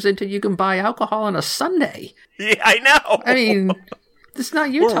few years into you can buy alcohol on a Sunday. Yeah, I know. I mean, it's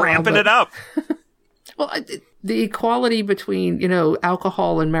not Utah. We're ramping it up. Well, the equality between,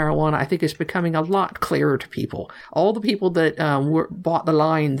 alcohol and marijuana, I think, is becoming a lot clearer to people. All the people that bought the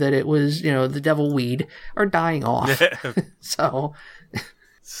line that it was, the devil weed are dying off. So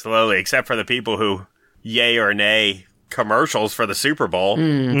slowly, except for the people who yay or nay commercials for the Super Bowl.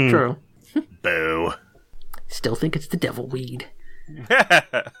 True. Boo. Still think it's the devil weed.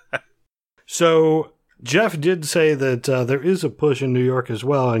 So Jeff did say that there is a push in New York as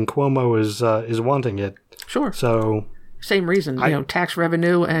well, and Cuomo is wanting it. Sure. So same reason, tax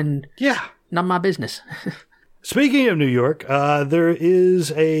revenue and not my business. Speaking of New York, there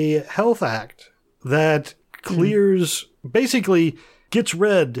is a health act that clears, basically gets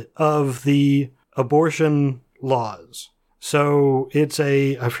rid of the abortion laws. So it's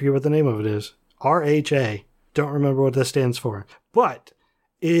I forget what the name of it is, RHA. Don't remember what that stands for. But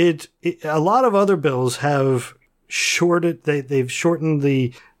a lot of other bills have they've shortened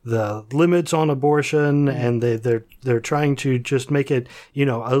the limits on abortion, and they're trying to just make it,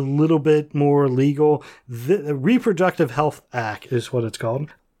 a little bit more legal. The Reproductive Health Act is what it's called.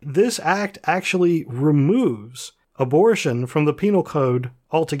 This act actually removes abortion from the penal code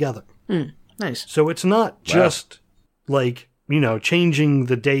altogether. Nice. So it's not just like, changing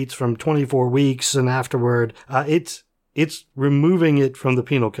the dates from 24 weeks and afterward. It's removing it from the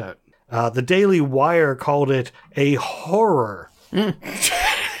penal code. The Daily Wire called it a horror.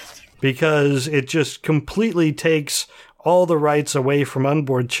 Because it just completely takes all the rights away from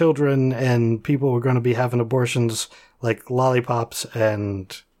unborn children, and people are going to be having abortions like lollipops,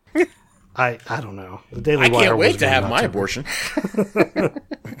 and I don't know. The Daily Wire can't wait to have my abortion.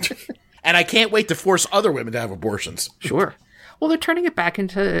 And I can't wait to force other women to have abortions. Sure. Well, they're turning it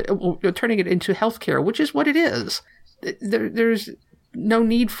into healthcare, which is what it is. There's no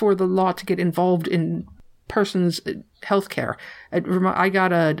need for the law to get involved in person's healthcare. It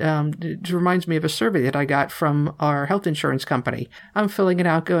reminds me of a survey that I got from our health insurance company. I'm filling it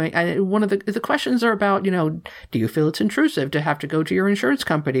out one of the questions are about, do you feel it's intrusive to have to go to your insurance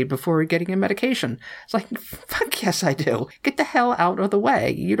company before getting a medication? It's like, fuck yes, I do. Get the hell out of the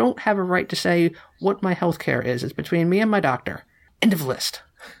way. You don't have a right to say what my healthcare is. It's between me and my doctor. End of list.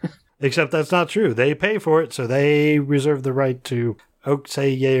 Except that's not true. They pay for it, so they reserve the right to say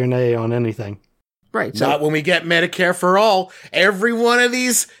yay or nay on anything. Right. So, not when we get Medicare for all. Every one of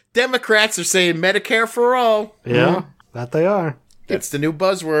these Democrats are saying Medicare for all. Yeah, that they are. That's the new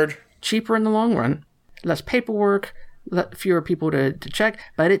buzzword. Cheaper in the long run. Less paperwork, fewer people to check,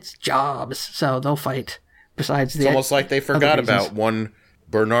 but it's jobs, so they'll fight. Besides it's almost like they forgot about one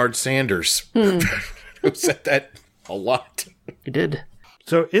Bernard Sanders, who said that a lot. He did.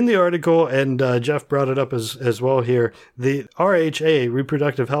 So in the article, and Jeff brought it up as well here, the RHA,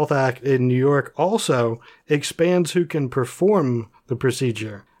 Reproductive Health Act in New York, also expands who can perform the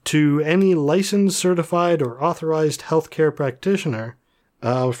procedure to any licensed, certified, or authorized healthcare practitioner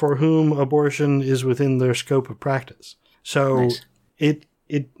for whom abortion is within their scope of practice. So nice.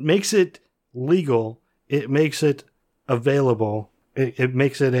 It makes it legal. It makes it available. It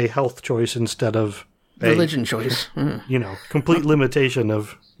makes it a health choice instead of religion choice. Complete limitation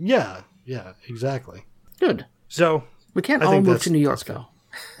of, yeah, exactly. Good. So we can't all move to New York, though.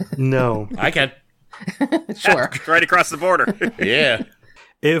 No. I can. Sure. Right across the border. Yeah.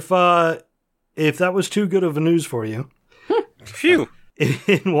 If that was too good of a news for you. Phew.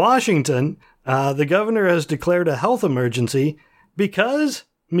 In Washington, the governor has declared a health emergency because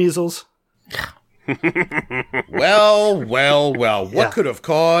measles. Well. What could have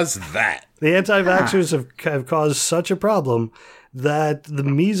caused that? The anti-vaxxers have caused such a problem that the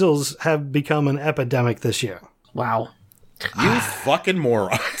measles have become an epidemic this year. Wow. You fucking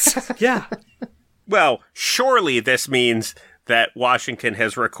morons. Yeah. Well, surely this means that Washington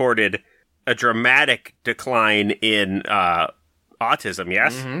has recorded a dramatic decline in autism,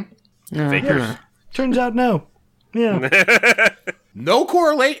 yes? Mm-hmm. Figures. Turns out no. Yeah. No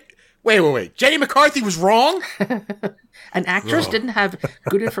correlate. Wait. Jenny McCarthy was wrong? An actress didn't have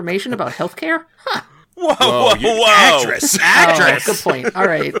good information about healthcare? Huh. Whoa. Actress. Oh, good point. All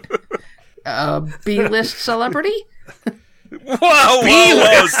right. B-list celebrity?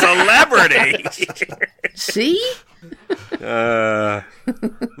 Whoa, celebrity. See?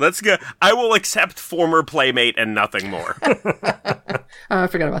 Let's go. I will accept former playmate and nothing more. I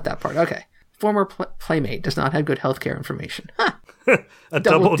forgot about that part. Okay. Former playmate does not have good healthcare information. Huh. A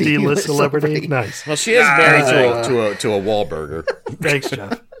double D-list celebrity. Nice. Well, she is married to a Wahlburger. Thanks,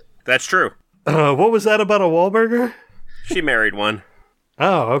 Jeff. That's true. What was that about a Wahlburger? She married one.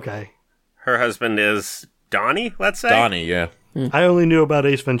 Oh, okay. Her husband is Donnie, let's say? Donnie, yeah. I only knew about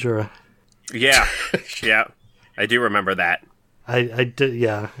Ace Ventura. Yeah. I do remember that. I did.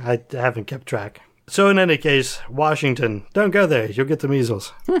 Yeah, I haven't kept track. So in any case, Washington, don't go there. You'll get the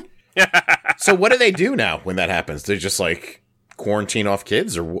measles. So what do they do now when that happens? They just like quarantine off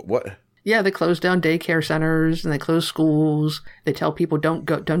kids or what? Yeah, they close down daycare centers and they close schools. They tell people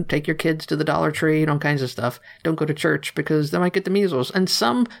don't take your kids to the Dollar Tree and all kinds of stuff. Don't go to church because they might get the measles, and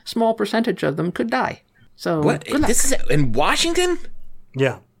some small percentage of them could die. So What? good luck. This is in Washington?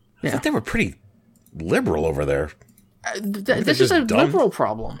 Yeah. I thought they were pretty liberal over there. This is a dumb. liberal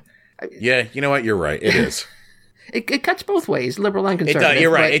problem. Yeah, you know what? You're right. It is. It cuts both ways, liberal and It conservative. does,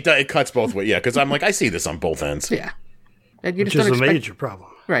 you're right. It cuts both ways. Yeah, because I'm like, I see this on both ends. Yeah. And you Which just is don't a expect, major problem.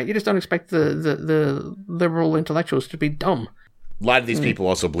 right, you just don't expect the liberal intellectuals to be dumb. A lot of these people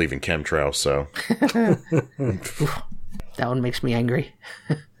also believe in chemtrails, so. That one makes me angry.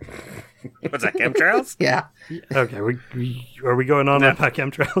 What's that, chemtrails? Yeah. Okay, are we going on about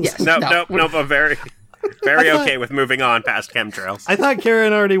chemtrails? Yes. Nope. I'm very okay with moving on past chemtrails. I thought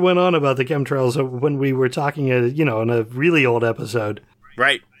Karen already went on about the chemtrails when we were talking, in a really old episode.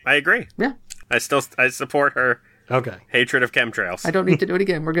 Right. I agree. Yeah. I support her Okay. hatred of chemtrails. I don't need to do it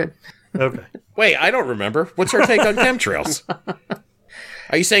again. We're good. Okay. Wait, I don't remember. What's her take on chemtrails?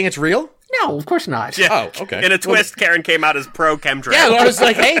 Are you saying it's real? No, of course not. Yeah. Oh, okay. In a twist, Karen came out as pro chemtrails. Yeah, I was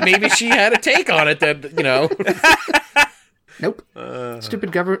like, hey, maybe she had a take on it that, Nope.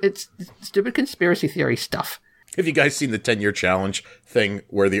 Stupid government. It's stupid conspiracy theory stuff. Have you guys seen the 10-year challenge thing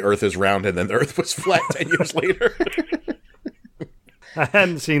where the Earth is round and then the Earth was flat 10 years later? I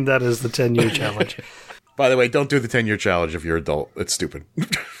hadn't seen that as the 10-year challenge. By the way, don't do the 10-year challenge if you're adult. It's stupid.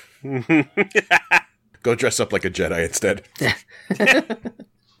 Go dress up like a Jedi instead.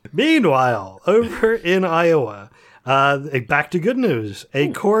 Meanwhile, over in Iowa, back to good news. A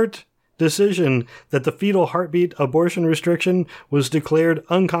court decision that the fetal heartbeat abortion restriction was declared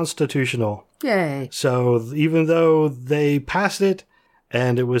unconstitutional. Yay. So even though they passed it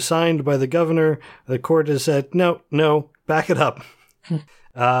and it was signed by the governor, the court has said, no, back it up.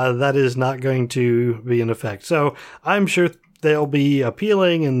 That is not going to be in effect. So I'm sure they'll be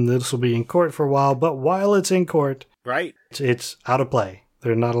appealing and this will be in court for a while. But while it's in court, Right. it's out of play.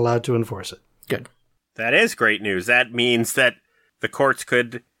 They're not allowed to enforce it. Good. That is great news. That means that the courts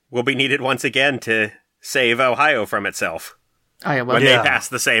will be needed once again to save Ohio from itself Iowa. when Yeah. they pass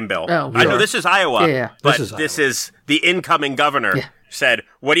the same bill. Oh, I know sure. this is Iowa, Yeah. but This is the incoming governor said,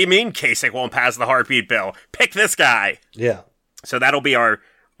 "What do you mean Kasich won't pass the heartbeat bill? Pick this guy." Yeah, So that'll be our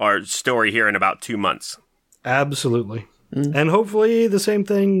story here in about 2 months. absolutely. And hopefully the same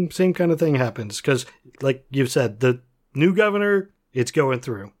kind of thing happens. Because like you've said, the new governor, it's going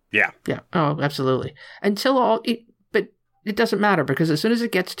through. Yeah. Yeah. Oh, absolutely. But it doesn't matter because as soon as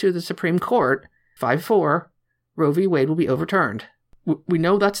it gets to the Supreme Court, 5-4, Roe v. Wade will be overturned. We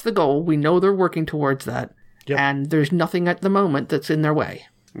know that's the goal. We know they're working towards that. Yep. And there's nothing at the moment that's in their way.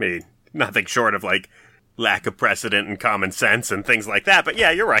 I mean, nothing short of lack of precedent and common sense and things like that. But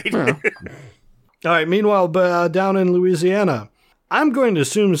yeah, you're right. All right. Meanwhile, down in Louisiana, I'm going to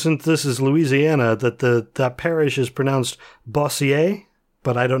assume since this is Louisiana that that parish is pronounced Bossier,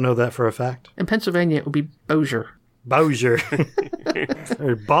 but I don't know that for a fact. In Pennsylvania, it would be Bossier. Bossier.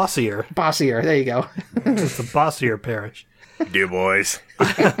 Or Bossier. Bossier. There you go. It's the Bossier parish. Du Bois.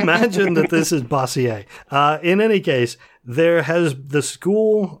 Imagine that this is Bossier. In any case, the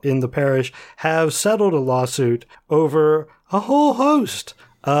school in the parish have settled a lawsuit over a whole host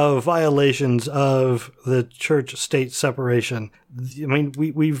of violations of the church-state separation. I mean,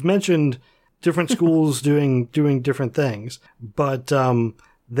 we've mentioned different schools doing different things. But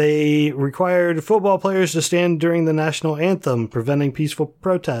they required football players to stand during the national anthem, preventing peaceful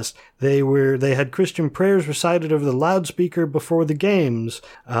protest. They had Christian prayers recited over the loudspeaker before the games.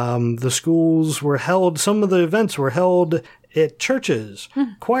 The schools were held, some of the events were held at churches.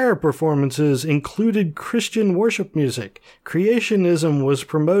 Choir performances included Christian worship music. Creationism was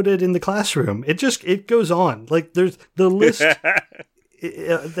promoted in the classroom. It goes on. Like, there's the list.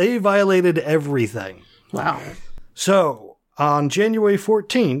 They violated everything. Wow. So, on January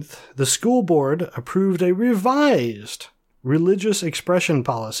 14th, the school board approved a revised religious expression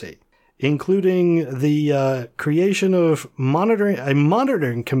policy, including the creation of a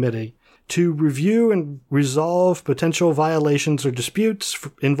monitoring committee to review and resolve potential violations or disputes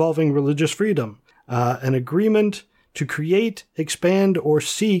involving religious freedom, an agreement to create, expand, or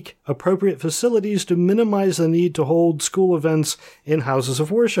seek appropriate facilities to minimize the need to hold school events in houses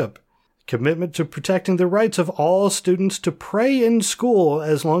of worship, commitment to protecting the rights of all students to pray in school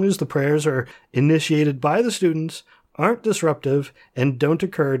as long as the prayers are initiated by the students, aren't disruptive, and don't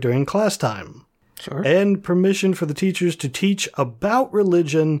occur during class time. Sure. And permission for the teachers to teach about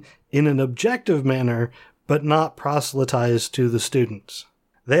religion in an objective manner, but not proselytize to the students.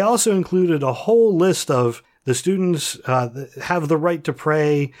 They also included a whole list of the students have the right to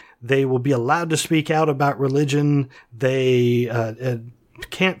pray. They will be allowed to speak out about religion. They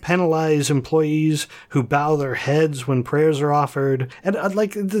can't penalize employees who bow their heads when prayers are offered. And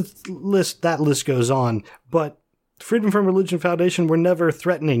that list goes on. But Freedom from Religion Foundation were never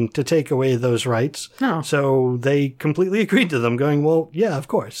threatening to take away those rights. No. So they completely agreed to them, going, well, yeah, of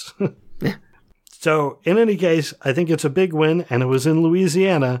course. Yeah. So in any case, I think it's a big win, and it was in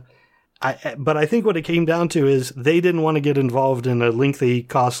Louisiana. But I think what it came down to is they didn't want to get involved in a lengthy,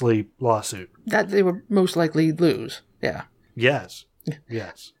 costly lawsuit. That they would most likely lose. Yeah. Yes.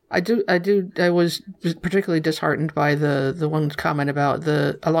 Yes. I was particularly disheartened by the one comment about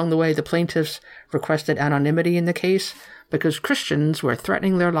along the way the plaintiffs requested anonymity in the case because Christians were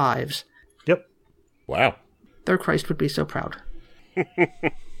threatening their lives. Yep. Wow. Their Christ would be so proud.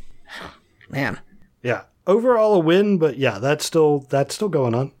 Man. Yeah. Overall a win, but yeah, that's still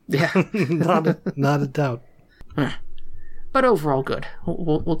going on. Yeah. not a doubt. But overall good.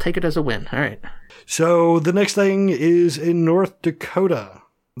 We'll take it as a win. All right. So the next thing is in North Dakota.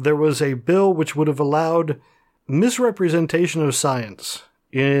 There was a bill which would have allowed misrepresentation of science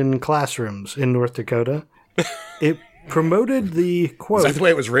in classrooms in North Dakota. It promoted the, quote... Is that the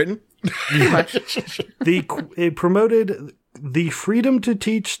way it was written? It promoted the freedom to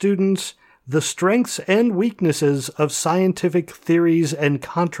teach students the strengths and weaknesses of scientific theories and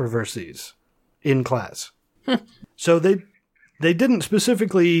controversies in class. So they didn't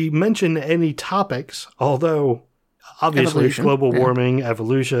specifically mention any topics, although obviously evolution, global warming,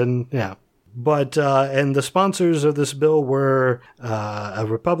 evolution, yeah. But, and the sponsors of this bill were a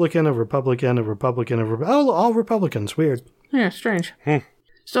Republican, all Republicans, weird. Yeah, strange.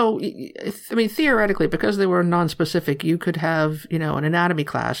 So, I mean, theoretically, because they were non-specific, you could have, an anatomy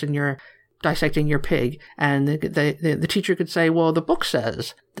class and you're dissecting your pig, and the teacher could say, well, the book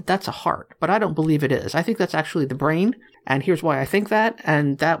says that that's a heart, but I don't believe it is. I think that's actually the brain, and here's why I think that,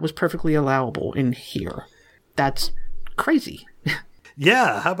 and that was perfectly allowable in here. That's crazy.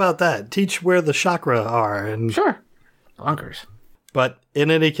 Yeah, how about that? Teach where the chakra are. And sure. Bonkers. But in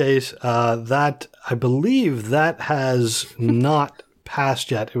any case, that, I believe that has not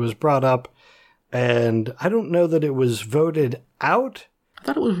passed yet. It was brought up, and I don't know that it was voted out.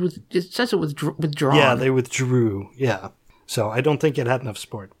 I thought it says it was withdrawn. Yeah, they withdrew. Yeah. So I don't think it had enough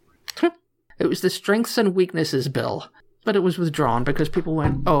support. It was the strengths and weaknesses bill, but it was withdrawn because people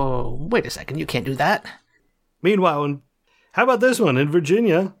went, oh, wait a second, you can't do that. Meanwhile, how about this one? In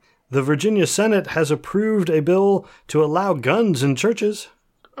Virginia, the Virginia Senate has approved a bill to allow guns in churches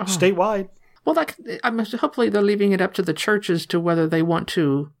statewide. Well, hopefully they're leaving it up to the churches to whether they want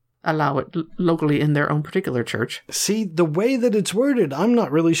to allow it locally in their own particular church. See, the way that it's worded, I'm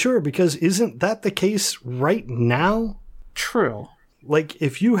not really sure, because isn't that the case right now? True. Like,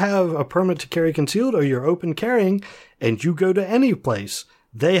 if you have a permit to carry concealed or you're open carrying and you go to any place,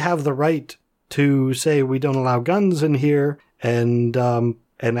 they have the right to say, we don't allow guns in here, and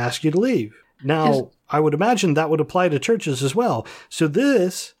ask you to leave. Now, I would imagine that would apply to churches as well. So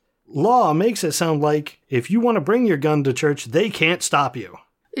this law makes it sound like if you want to bring your gun to church, they can't stop you.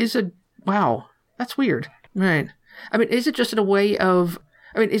 Wow, that's weird. Right. I mean, is it just in a way of,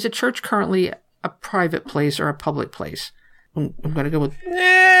 is a church currently a private place or a public place? I'm going to go with...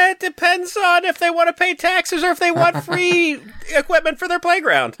 It depends on if they want to pay taxes or if they want free equipment for their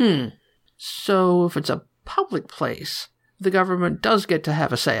playground. So if it's a public place, the government does get to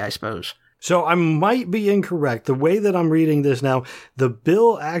have a say, I suppose. So I might be incorrect. The way that I'm reading this now, the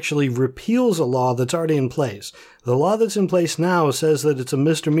bill actually repeals a law that's already in place. The law that's in place now says that it's a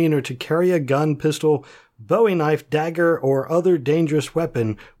misdemeanor to carry a gun, pistol, Bowie knife, dagger, or other dangerous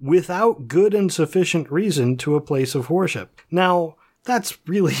weapon without good and sufficient reason to a place of worship. Now, that's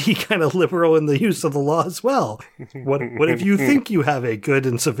really kind of liberal in the use of the law as well. What if you think you have a good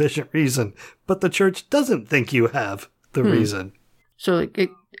and sufficient reason, but the church doesn't think you have the reason? So it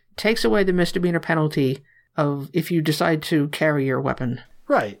takes away the misdemeanor penalty of if you decide to carry your weapon.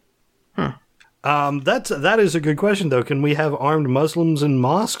 Right. That is a good question, though. Can we have armed Muslims in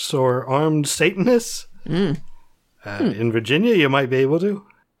mosques or armed Satanists? In Virginia, you might be able to.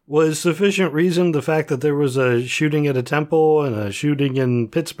 Was sufficient reason the fact that there was a shooting at a temple and a shooting in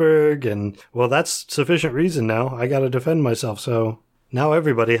Pittsburgh? And, well, that's sufficient reason now. I got to defend myself, so now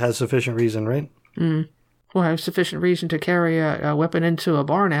everybody has sufficient reason, right? Well, I have sufficient reason to carry a weapon into a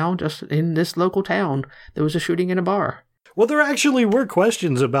bar now, just in this local town. There was a shooting in a bar. Well, there actually were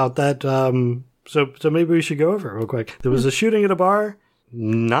questions about that, so maybe we should go over it real quick. There was a shooting at a bar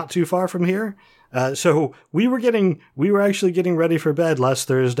not too far from here. So we were actually getting ready for bed last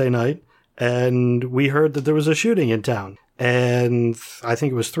Thursday night, and we heard that there was a shooting in town. And I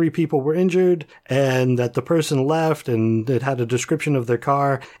think it was 3 people were injured, and that the person left, and it had a description of their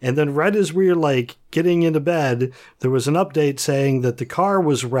car. And then right as we were, getting into bed, there was an update saying that the car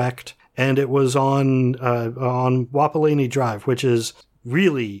was wrecked, and it was on Wapalini Drive, which is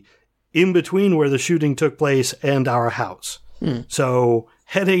really in between where the shooting took place and our house. So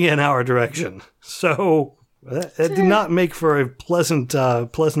heading in our direction. So it did not make for a pleasant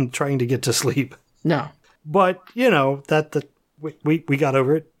trying to get to sleep. No. But, that we got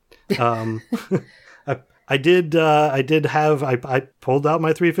over it. I pulled out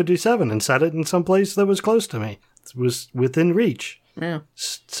my 357 and set it in some place that was close to me. It was within reach. Yeah.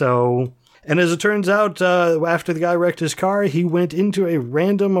 So, and as it turns out, after the guy wrecked his car, he went into a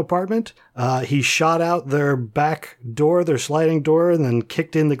random apartment. He shot out their back door, their sliding door, and then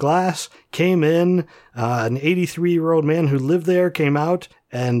kicked in the glass, came in. An 83-year-old man who lived there came out,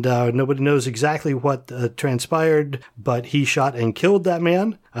 and nobody knows exactly what transpired, but he shot and killed that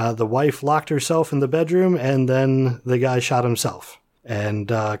man. The wife locked herself in the bedroom, and then the guy shot himself.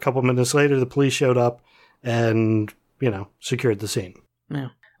 And a couple minutes later, the police showed up and, secured the scene. Yeah.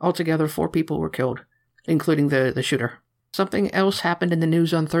 Altogether, 4 people were killed, including the shooter. Something else happened in the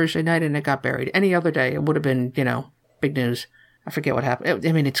news on Thursday night, and it got buried. Any other day, it would have been, big news. I forget what happened.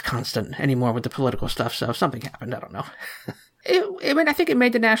 It's constant anymore with the political stuff, so if something happened, I don't know. I think it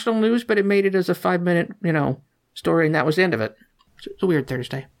made the national news, but it made it as a 5-minute, story, and that was the end of it. It's a weird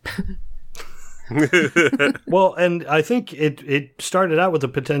Thursday. Well, and I think it started out with the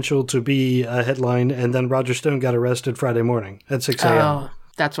potential to be a headline, and then Roger Stone got arrested Friday morning at 6 a.m. Oh,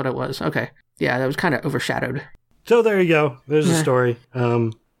 that's what it was. Okay. Yeah, that was kind of overshadowed. So there you go. There's a story.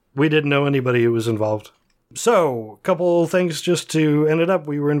 We didn't know anybody who was involved. So, a couple things just to end it up.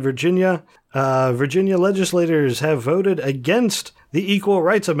 We were in Virginia. Virginia legislators have voted against the Equal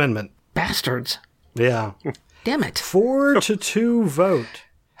Rights Amendment. Bastards. Yeah. Damn it. 4-2 vote.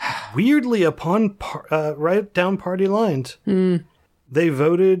 Weirdly, upon right down party lines. They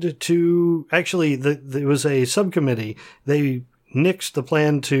voted to... Actually, there was a subcommittee. They nixed the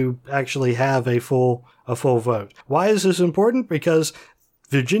plan to actually have a full vote. Why is this important? Because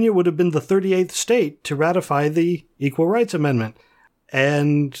Virginia would have been the 38th state to ratify the Equal Rights Amendment.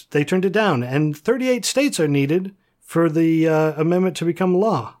 And they turned it down. And 38 states are needed for the amendment to become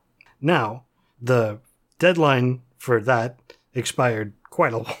law. Now, the deadline for that expired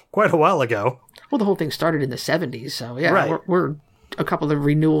quite a while ago. Well, the whole thing started in the 70s, so yeah, right. we're a couple of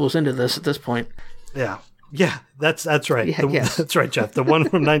renewals into this at this point. Yeah, that's right. Yes. That's right, Jeff. The one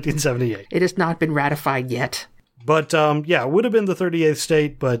from 1978. It has not been ratified yet. But, it would have been the 38th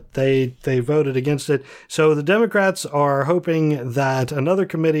state, but they voted against it. So the Democrats are hoping that another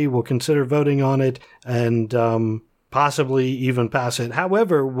committee will consider voting on it and possibly even pass it.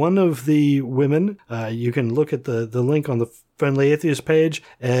 However, one of the women, you can look at the link on the Friendly Atheist page,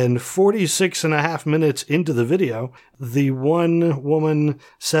 and 46 and a half minutes into the video, the one woman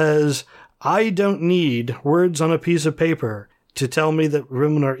says, "I don't need words on a piece of paper to tell me that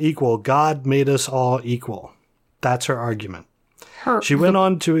women are equal. God made us all equal." That's her argument. She went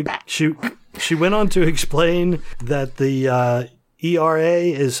on to explain that the ERA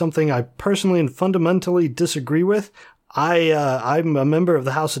is something I personally and fundamentally disagree with. I'm a member of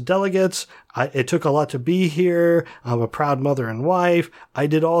the House of Delegates. It took a lot to be here. I'm a proud mother and wife. I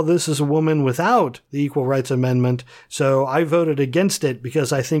did all this as a woman without the Equal Rights Amendment, so I voted against it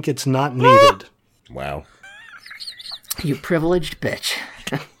because I think it's not needed. Wow. You privileged bitch.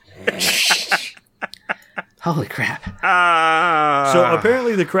 Holy crap. So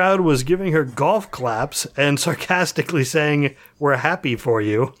apparently the crowd was giving her golf claps and sarcastically saying, "We're happy for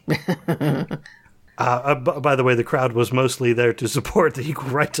you." By the way, the crowd was mostly there to support the Equal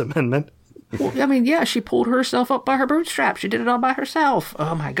Rights Amendment. Well, I mean, yeah, she pulled herself up by her bootstraps. She did it all by herself.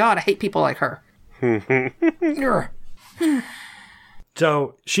 Oh my God, I hate people like her.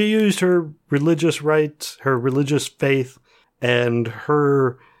 So she used her religious rights, her religious faith, and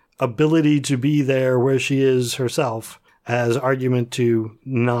her ability to be there where she is herself as argument to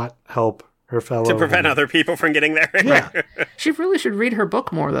not help her fellow. To prevent other people from getting there. Yeah. She really should read her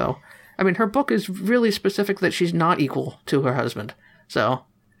book more, though. I mean, her book is really specific that she's not equal to her husband. So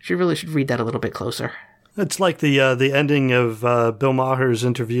she really should read that a little bit closer. It's like the ending of Bill Maher's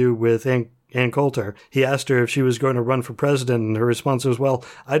interview with Ann Coulter. He asked her if she was going to run for president, and her response was, "Well,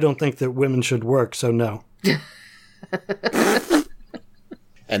 I don't think that women should work, so no."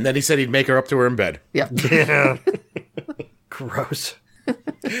 And then he said he'd make her up to her in bed. Yep. Yeah. Gross.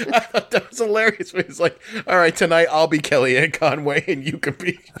 I thought that was hilarious. When he's like, "All right, tonight I'll be Kellyanne Conway and you can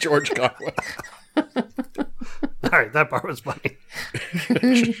be George Conway." All right, that part was funny.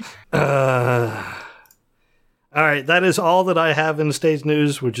 All right, that is all that I have in stage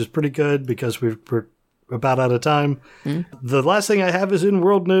news, which is pretty good because we're about out of time. The last thing I have is in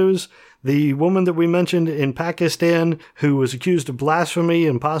world news. The woman that we mentioned in Pakistan who was accused of blasphemy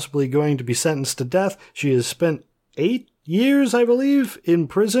and possibly going to be sentenced to death, she has spent 8 years, I believe, in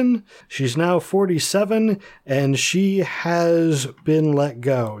prison. She's now 47, and she has been let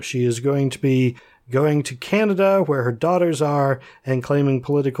go. She is going to be going to Canada, where her daughters are, and claiming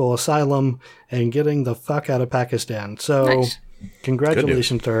political asylum and getting the fuck out of Pakistan. So, Nice.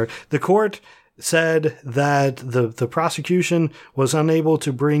 Congratulations to her. The court said that the prosecution was unable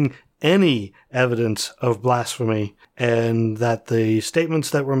to bring any evidence of blasphemy, and that the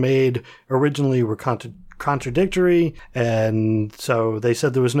statements that were made originally were contradictory, and so they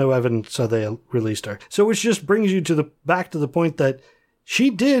said there was no evidence, so they released her. So which just brings you to back to the point that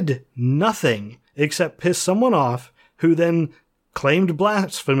she did nothing except piss someone off, who then claimed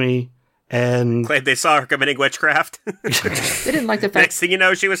blasphemy and Claimed they saw her committing witchcraft. They didn't like the fact. Next thing you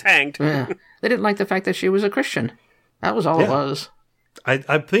know, she was hanged. Yeah. They didn't like the fact that she was a Christian. That was all it was.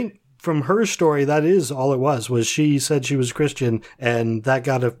 I think from her story, that is all it was she said she was Christian, and that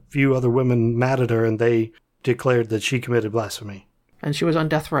got a few other women mad at her, and they declared that she committed blasphemy. And she was on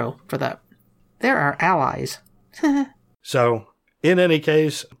death row for that. They're our allies. So, in any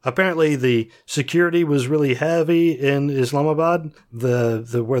case, apparently the security was really heavy in Islamabad,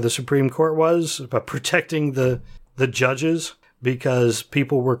 the where the Supreme Court was, but protecting the judges, because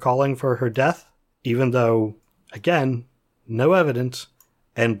people were calling for her death, even though, again, no evidence.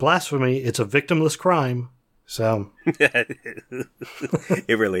 And blasphemy, it's a victimless crime. So.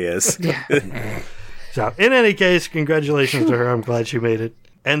 It really is. Yeah. So, in any case, congratulations to her. I'm glad she made it.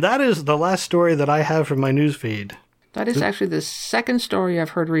 And that is the last story that I have from my news feed. That is actually the second story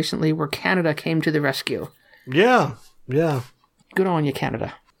I've heard recently where Canada came to the rescue. Yeah. Good on you,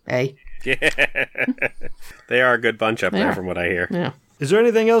 Canada. Eh? Yeah. They are a good bunch up there, from what I hear. Yeah. Is there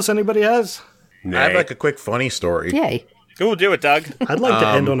anything else anybody has? I have like a quick funny story. Yay. Ooh, do it, Doug. I'd like to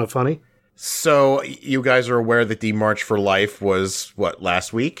end on a funny. So you guys are aware that the March for Life was, what,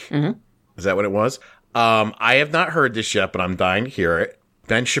 last week? Mm-hmm. Is that what it was? I have not heard this yet, but I'm dying to hear it.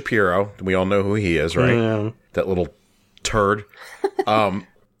 Ben Shapiro, we all know who he is, right? Yeah. That little turd.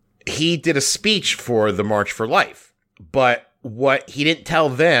 He did a speech for the March for Life, but what he didn't tell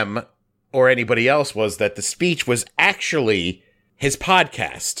them or anybody else was that the speech was actually his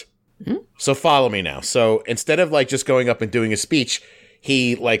podcast. Mm-hmm. So follow me now. So instead of like just going up and doing a speech,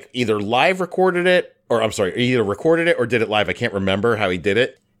 he like either live recorded it, or I'm sorry, either recorded it or did it live. I can't remember how he did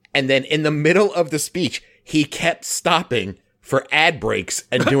it. And then in the middle of the speech, he kept stopping for ad breaks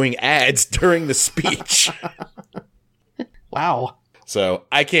and doing ads during the speech. Wow. So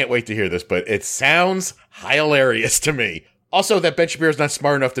I can't wait to hear this, but it sounds hilarious to me. Also, that Ben Shapiro's not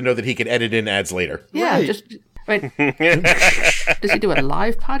smart enough to know that he can edit in ads later. Yeah, Right. just... Wait. Does he do a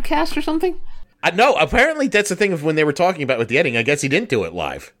live podcast or something? No, apparently that's the thing of when they were talking about with the editing. I guess he didn't do it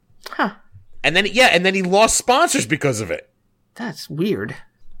live. Huh. And then, he lost sponsors because of it. That's weird.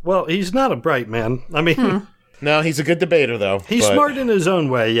 Well, he's not a bright man. I mean, No, he's a good debater, though. he's smart in his own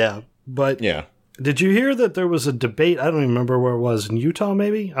way, yeah. But Yeah. did you hear that there was a debate? I don't even remember where it was, in Utah,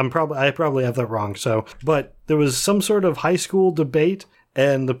 maybe? I probably have that wrong. But there was some sort of high school debate,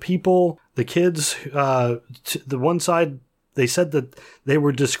 and the kids, the one side they said that they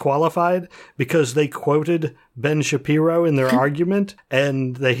were disqualified because they quoted Ben Shapiro in their argument,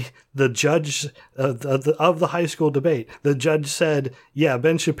 and the judge of the high school debate, the judge said, yeah,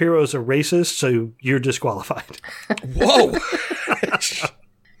 Ben Shapiro's a racist, so you're disqualified. Whoa.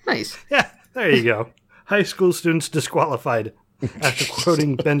 Nice. Yeah, there you go. High school students disqualified after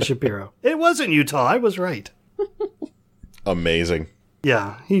quoting Ben Shapiro. It wasn't Utah. I was right. Amazing.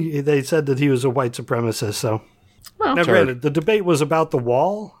 Yeah, they said that he was a white supremacist, so... Well, Now, granted, the debate was about the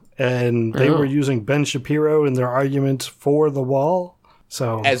wall, and they were using Ben Shapiro in their arguments for the wall.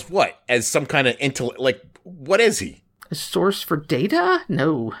 So, As what? As some kind of what is he? a source for data?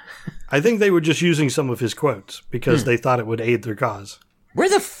 No. I think they were just using some of his quotes because they thought it would aid their cause. Where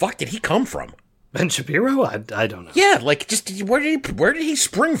the fuck did he come from? Ben Shapiro? I don't know. Yeah, like, just where did he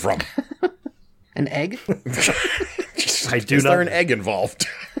spring from? An egg? I do Is not. there an egg involved?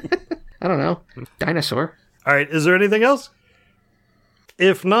 I don't know. Dinosaur. All right, is there anything else?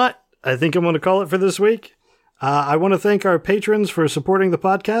 If not, I think I'm going to call it for this week. I want to thank our patrons for supporting the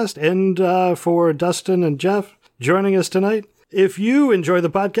podcast and for Dustin and Jeff joining us tonight. If you enjoy the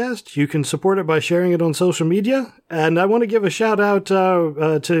podcast, you can support it by sharing it on social media. And I want to give a shout out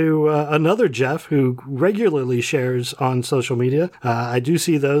to another Jeff who regularly shares on social media. I do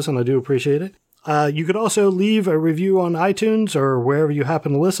see those and I do appreciate it. You could also leave a review on iTunes or wherever you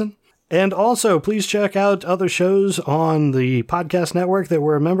happen to listen. And also, please check out other shows on the podcast network that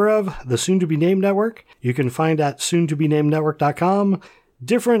we're a member of, the Soon to Be Named Network. You can find at soontobenamednetwork.com.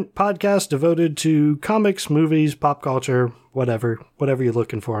 Different podcasts devoted to comics, movies, pop culture, whatever you're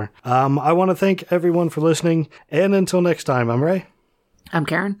looking for. I want to thank everyone for listening. And until next time, I'm Ray. I'm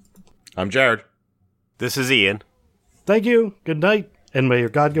Karen. I'm Jared. This is Ian. Thank you. Good night. And may your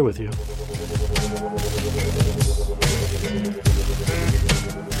God go with you.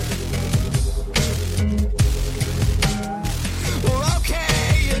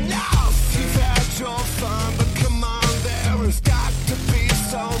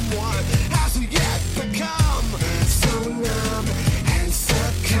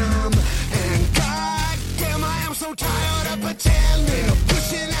 Tired of pretending, of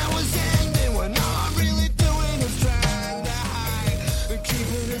pushing out